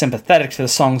were sympathetic to the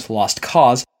Song's lost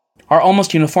cause, are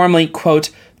almost uniformly,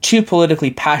 quote, too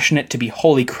politically passionate to be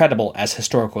wholly credible as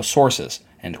historical sources,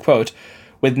 end quote,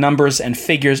 with numbers and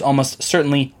figures almost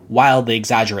certainly wildly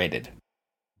exaggerated.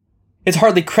 It's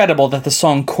hardly credible that the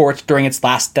Song court during its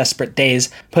last desperate days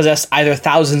possessed either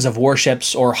thousands of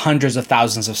warships or hundreds of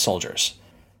thousands of soldiers.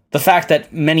 The fact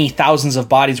that many thousands of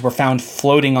bodies were found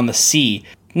floating on the sea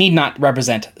need not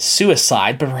represent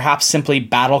suicide, but perhaps simply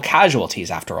battle casualties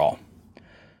after all.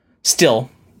 Still,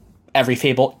 every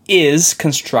fable is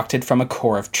constructed from a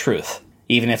core of truth,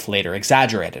 even if later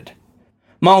exaggerated.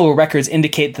 Mongol records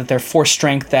indicate that their force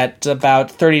strength at about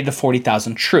 30 to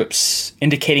 40,000 troops,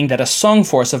 indicating that a Song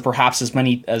force of perhaps as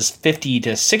many as 50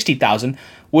 to 60,000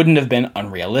 wouldn't have been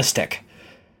unrealistic.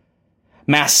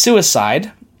 Mass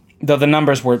suicide, though the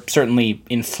numbers were certainly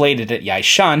inflated at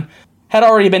Yaishan, had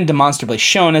already been demonstrably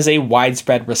shown as a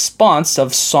widespread response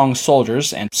of Song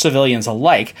soldiers and civilians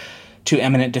alike to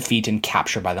imminent defeat and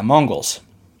capture by the Mongols.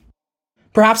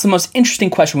 Perhaps the most interesting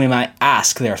question we might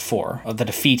ask, therefore, of the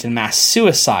defeat and mass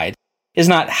suicide is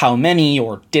not how many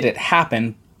or did it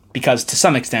happen, because to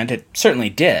some extent it certainly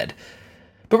did,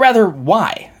 but rather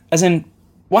why? As in,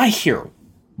 why here?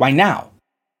 Why now?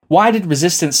 Why did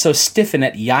resistance so stiffen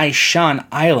at Yaishan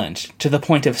Island to the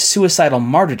point of suicidal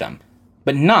martyrdom,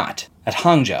 but not at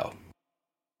Hangzhou?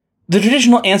 The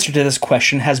traditional answer to this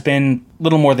question has been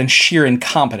little more than sheer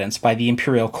incompetence by the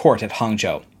imperial court at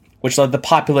Hangzhou, which led the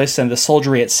populace and the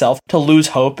soldiery itself to lose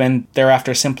hope and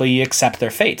thereafter simply accept their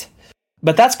fate.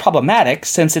 But that's problematic,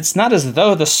 since it's not as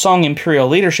though the Song imperial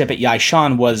leadership at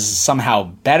Yaishan was somehow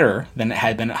better than it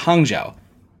had been at Hangzhou.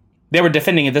 They were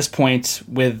defending at this point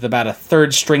with about a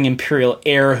third-string imperial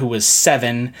heir who was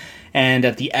 7 and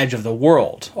at the edge of the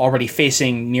world, already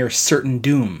facing near certain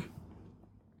doom.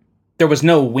 There was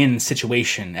no win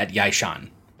situation at Yaishan,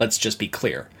 let's just be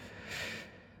clear.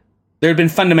 There had been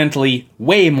fundamentally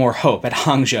way more hope at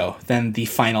Hangzhou than the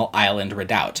final island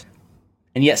redoubt,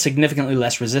 and yet significantly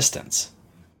less resistance.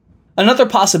 Another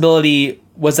possibility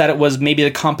was that it was maybe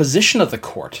the composition of the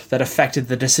court that affected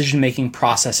the decision-making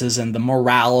processes and the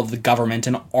morale of the government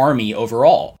and army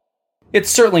overall. It's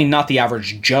certainly not the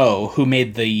average Joe who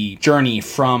made the journey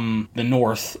from the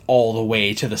north all the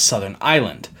way to the southern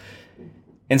island.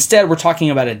 Instead, we're talking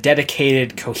about a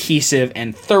dedicated, cohesive,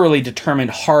 and thoroughly determined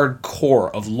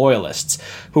hardcore of loyalists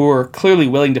who were clearly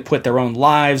willing to put their own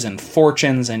lives and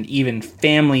fortunes and even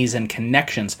families and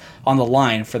connections on the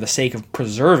line for the sake of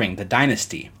preserving the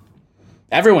dynasty.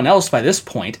 Everyone else by this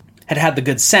point had had the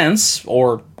good sense,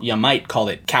 or you might call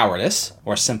it cowardice,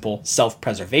 or simple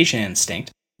self-preservation instinct,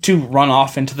 to run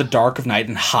off into the dark of night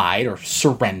and hide or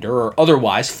surrender or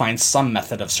otherwise find some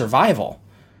method of survival.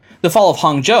 The fall of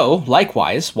Hangzhou,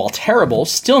 likewise, while terrible,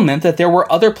 still meant that there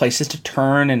were other places to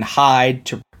turn and hide,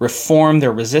 to reform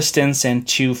their resistance, and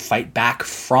to fight back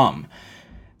from.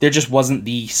 There just wasn't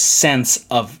the sense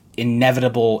of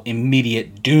inevitable,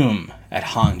 immediate doom at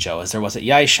Hangzhou as there was at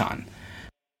Yaishan.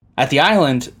 At the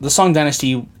island, the Song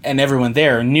dynasty and everyone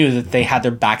there knew that they had their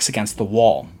backs against the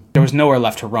wall. There was nowhere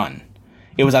left to run.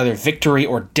 It was either victory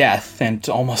or death, and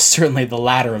almost certainly the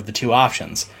latter of the two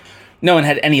options. No one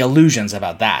had any illusions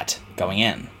about that going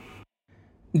in.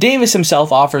 Davis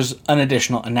himself offers an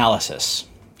additional analysis.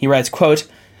 He writes, quote,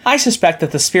 I suspect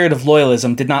that the spirit of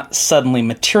loyalism did not suddenly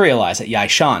materialize at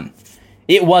Yaishan.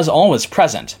 It was always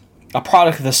present, a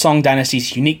product of the Song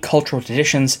dynasty's unique cultural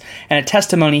traditions and a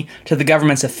testimony to the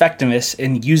government's effectiveness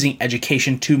in using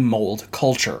education to mold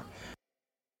culture.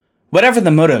 Whatever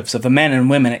the motives of the men and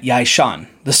women at Yaishan,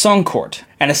 the Song court,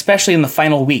 and especially in the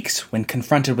final weeks when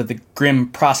confronted with the grim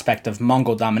prospect of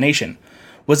Mongol domination,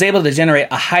 was able to generate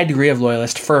a high degree of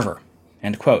loyalist fervor.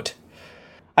 End quote.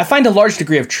 I find a large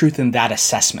degree of truth in that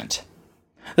assessment.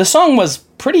 The Song was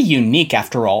pretty unique,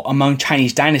 after all, among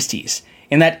Chinese dynasties,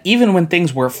 in that even when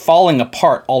things were falling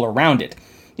apart all around it,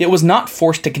 it was not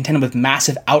forced to contend with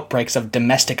massive outbreaks of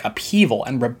domestic upheaval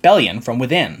and rebellion from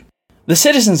within. The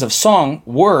citizens of Song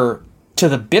were, to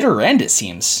the bitter end it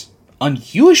seems,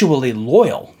 unusually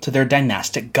loyal to their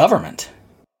dynastic government.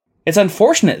 It's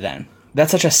unfortunate, then, that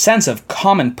such a sense of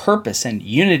common purpose and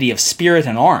unity of spirit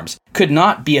and arms could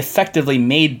not be effectively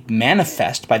made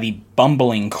manifest by the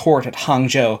bumbling court at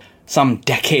Hangzhou some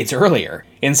decades earlier,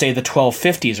 in say the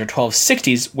 1250s or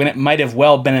 1260s, when it might have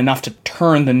well been enough to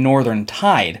turn the northern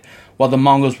tide, while the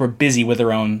Mongols were busy with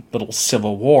their own little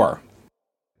civil war.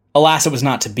 Alas, it was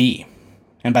not to be,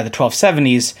 and by the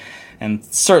 1270s, and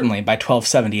certainly by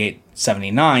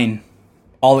 1278-79,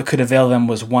 all that could avail them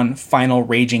was one final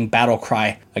raging battle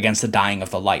cry against the dying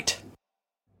of the light.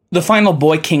 The final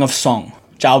boy king of Song,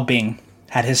 Zhao Bing,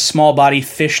 had his small body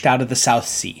fished out of the South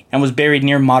Sea, and was buried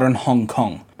near modern Hong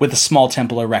Kong, with a small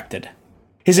temple erected.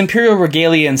 His imperial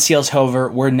regalia and seals, however,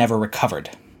 were never recovered.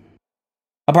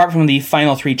 Apart from the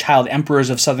final 3 child emperors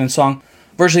of southern Song,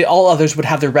 virtually all others would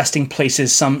have their resting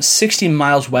places some 60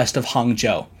 miles west of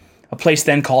Hangzhou, a place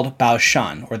then called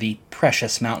Baoshan, or the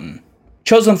Precious Mountain.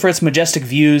 Chosen for its majestic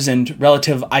views and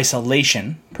relative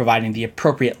isolation, providing the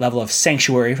appropriate level of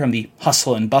sanctuary from the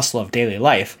hustle and bustle of daily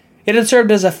life, it had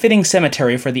served as a fitting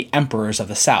cemetery for the emperors of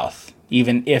the south,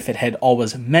 even if it had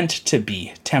always meant to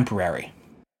be temporary.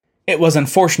 It was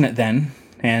unfortunate then,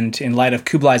 and in light of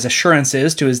Kublai's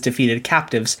assurances to his defeated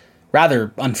captives,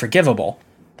 rather unforgivable,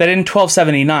 that in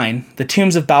 1279 the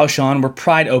tombs of Baoshan were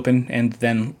pried open and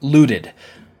then looted,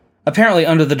 apparently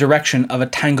under the direction of a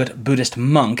Tangut Buddhist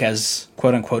monk as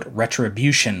quote-unquote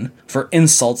retribution for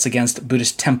insults against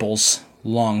Buddhist temples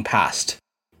long past.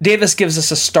 Davis gives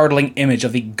us a startling image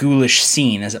of the ghoulish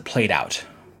scene as it played out.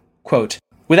 Quote,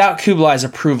 "Without Kublai's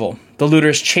approval, the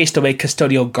looters chased away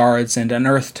custodial guards and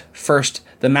unearthed first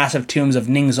the massive tombs of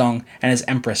Ningzong and his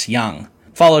empress Yang,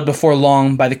 followed before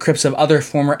long by the crypts of other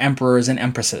former emperors and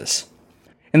empresses.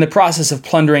 In the process of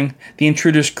plundering, the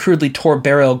intruders crudely tore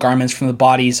burial garments from the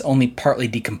bodies only partly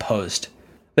decomposed.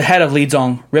 The head of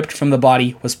Lizong, ripped from the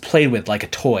body, was played with like a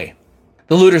toy.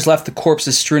 The looters left the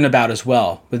corpses strewn about as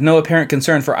well, with no apparent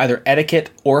concern for either etiquette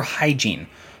or hygiene,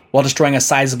 while destroying a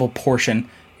sizable portion,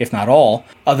 if not all,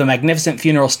 of the magnificent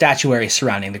funeral statuary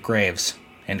surrounding the graves."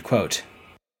 End quote.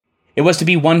 It was to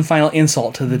be one final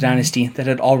insult to the dynasty that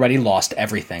had already lost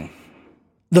everything.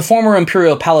 The former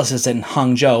imperial palaces in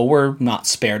Hangzhou were not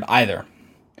spared either.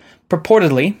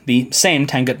 Purportedly, the same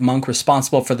Tangut monk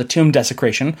responsible for the tomb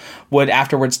desecration would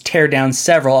afterwards tear down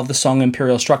several of the Song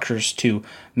imperial structures to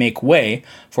make way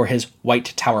for his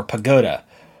White Tower Pagoda,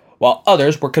 while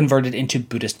others were converted into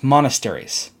Buddhist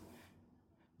monasteries.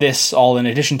 This all in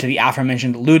addition to the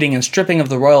aforementioned looting and stripping of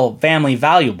the royal family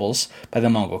valuables by the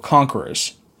Mongol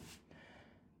conquerors.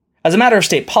 As a matter of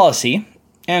state policy,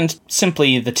 and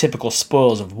simply the typical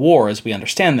spoils of war as we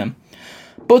understand them,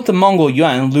 both the Mongol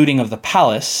Yuan looting of the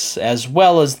palace, as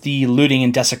well as the looting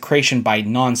and desecration by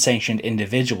non-sanctioned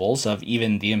individuals of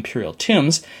even the imperial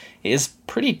tombs, is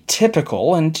pretty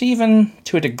typical and even,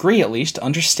 to a degree at least,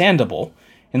 understandable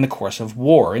in the course of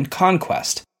war and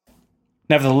conquest.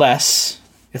 Nevertheless,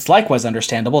 it's likewise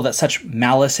understandable that such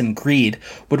malice and greed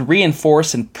would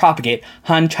reinforce and propagate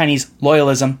Han Chinese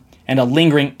loyalism and a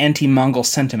lingering anti-Mongol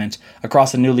sentiment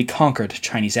across the newly conquered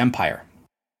Chinese Empire.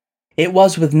 It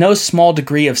was with no small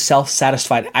degree of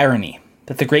self-satisfied irony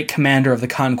that the great commander of the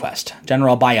conquest,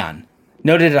 General Bayan,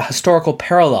 noted a historical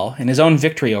parallel in his own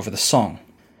victory over the Song.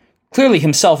 Clearly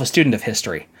himself a student of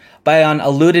history, Bayan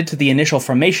alluded to the initial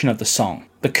formation of the Song,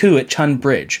 the coup at Chun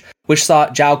Bridge, which saw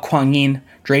Zhao Kuangyin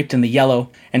draped in the yellow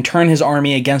and turn his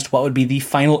army against what would be the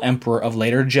final emperor of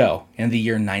later Zhou in the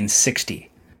year 960.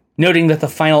 Noting that the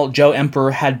final Zhou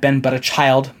emperor had been but a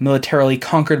child militarily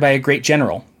conquered by a great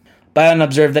general, Bayan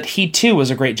observed that he too was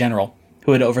a great general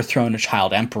who had overthrown a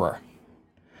child emperor.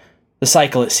 The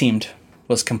cycle, it seemed,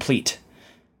 was complete.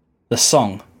 The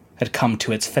Song had come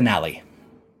to its finale.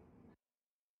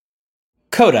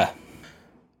 Coda.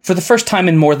 For the first time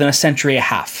in more than a century and a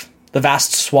half, the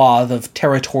vast swath of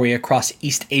territory across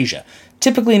East Asia,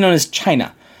 typically known as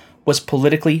China, was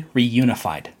politically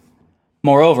reunified.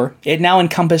 Moreover, it now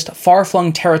encompassed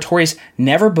far-flung territories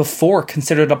never before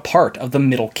considered a part of the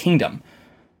Middle Kingdom.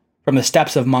 From the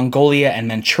steppes of Mongolia and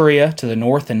Manchuria to the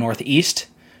north and northeast,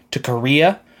 to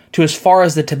Korea, to as far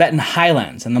as the Tibetan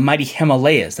highlands and the mighty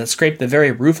Himalayas that scrape the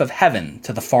very roof of heaven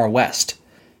to the far west.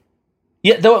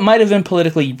 Yet though it might have been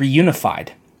politically reunified,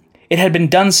 it had been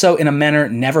done so in a manner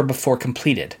never before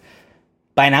completed,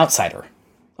 by an outsider,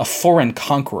 a foreign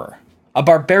conqueror, a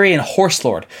barbarian horse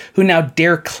lord who now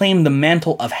dare claim the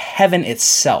mantle of heaven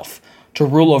itself to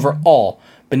rule over all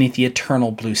beneath the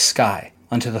eternal blue sky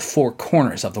unto the four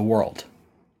corners of the world.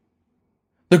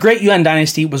 The great Yuan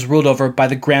dynasty was ruled over by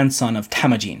the grandson of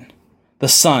Temujin, the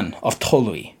son of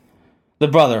Tolui, the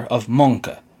brother of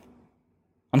Mongke.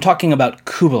 I'm talking about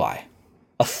Kublai,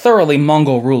 a thoroughly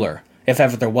Mongol ruler, if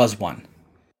ever there was one.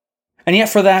 And yet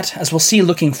for that, as we'll see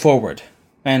looking forward,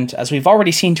 and as we've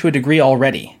already seen to a degree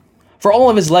already, for all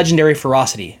of his legendary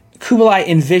ferocity, Kublai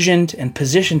envisioned and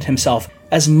positioned himself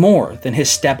as more than his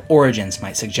steppe origins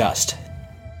might suggest.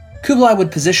 Kublai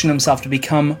would position himself to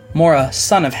become more a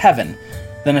son of heaven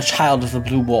than a child of the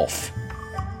blue wolf.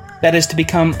 That is, to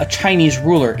become a Chinese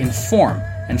ruler in form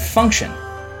and function,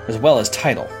 as well as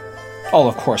title. All,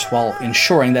 of course, while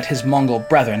ensuring that his Mongol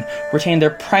brethren retained their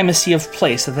primacy of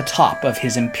place at the top of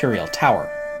his imperial tower.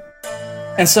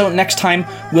 And so, next time,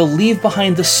 we'll leave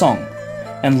behind the song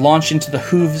and launch into the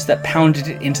hooves that pounded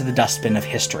it into the dustbin of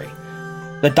history.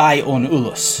 The Dai-On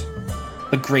Ulus,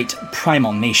 the great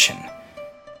primal nation,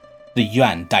 the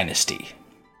Yuan dynasty.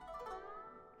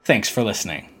 Thanks for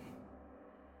listening.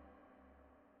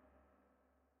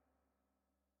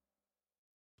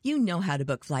 You know how to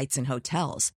book flights and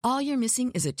hotels. All you're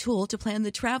missing is a tool to plan the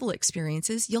travel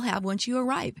experiences you'll have once you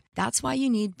arrive. That's why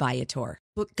you need Viator.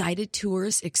 Book guided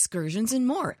tours, excursions, and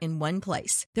more in one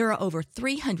place. There are over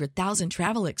 300,000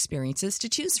 travel experiences to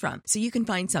choose from, so you can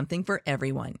find something for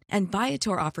everyone. And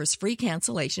Viator offers free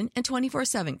cancellation and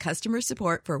 24/7 customer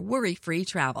support for worry-free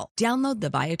travel. Download the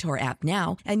Viator app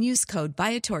now and use code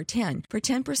Viator10 for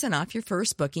 10% off your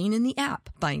first booking in the app.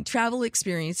 Find travel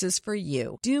experiences for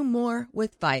you. Do more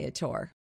with Viator.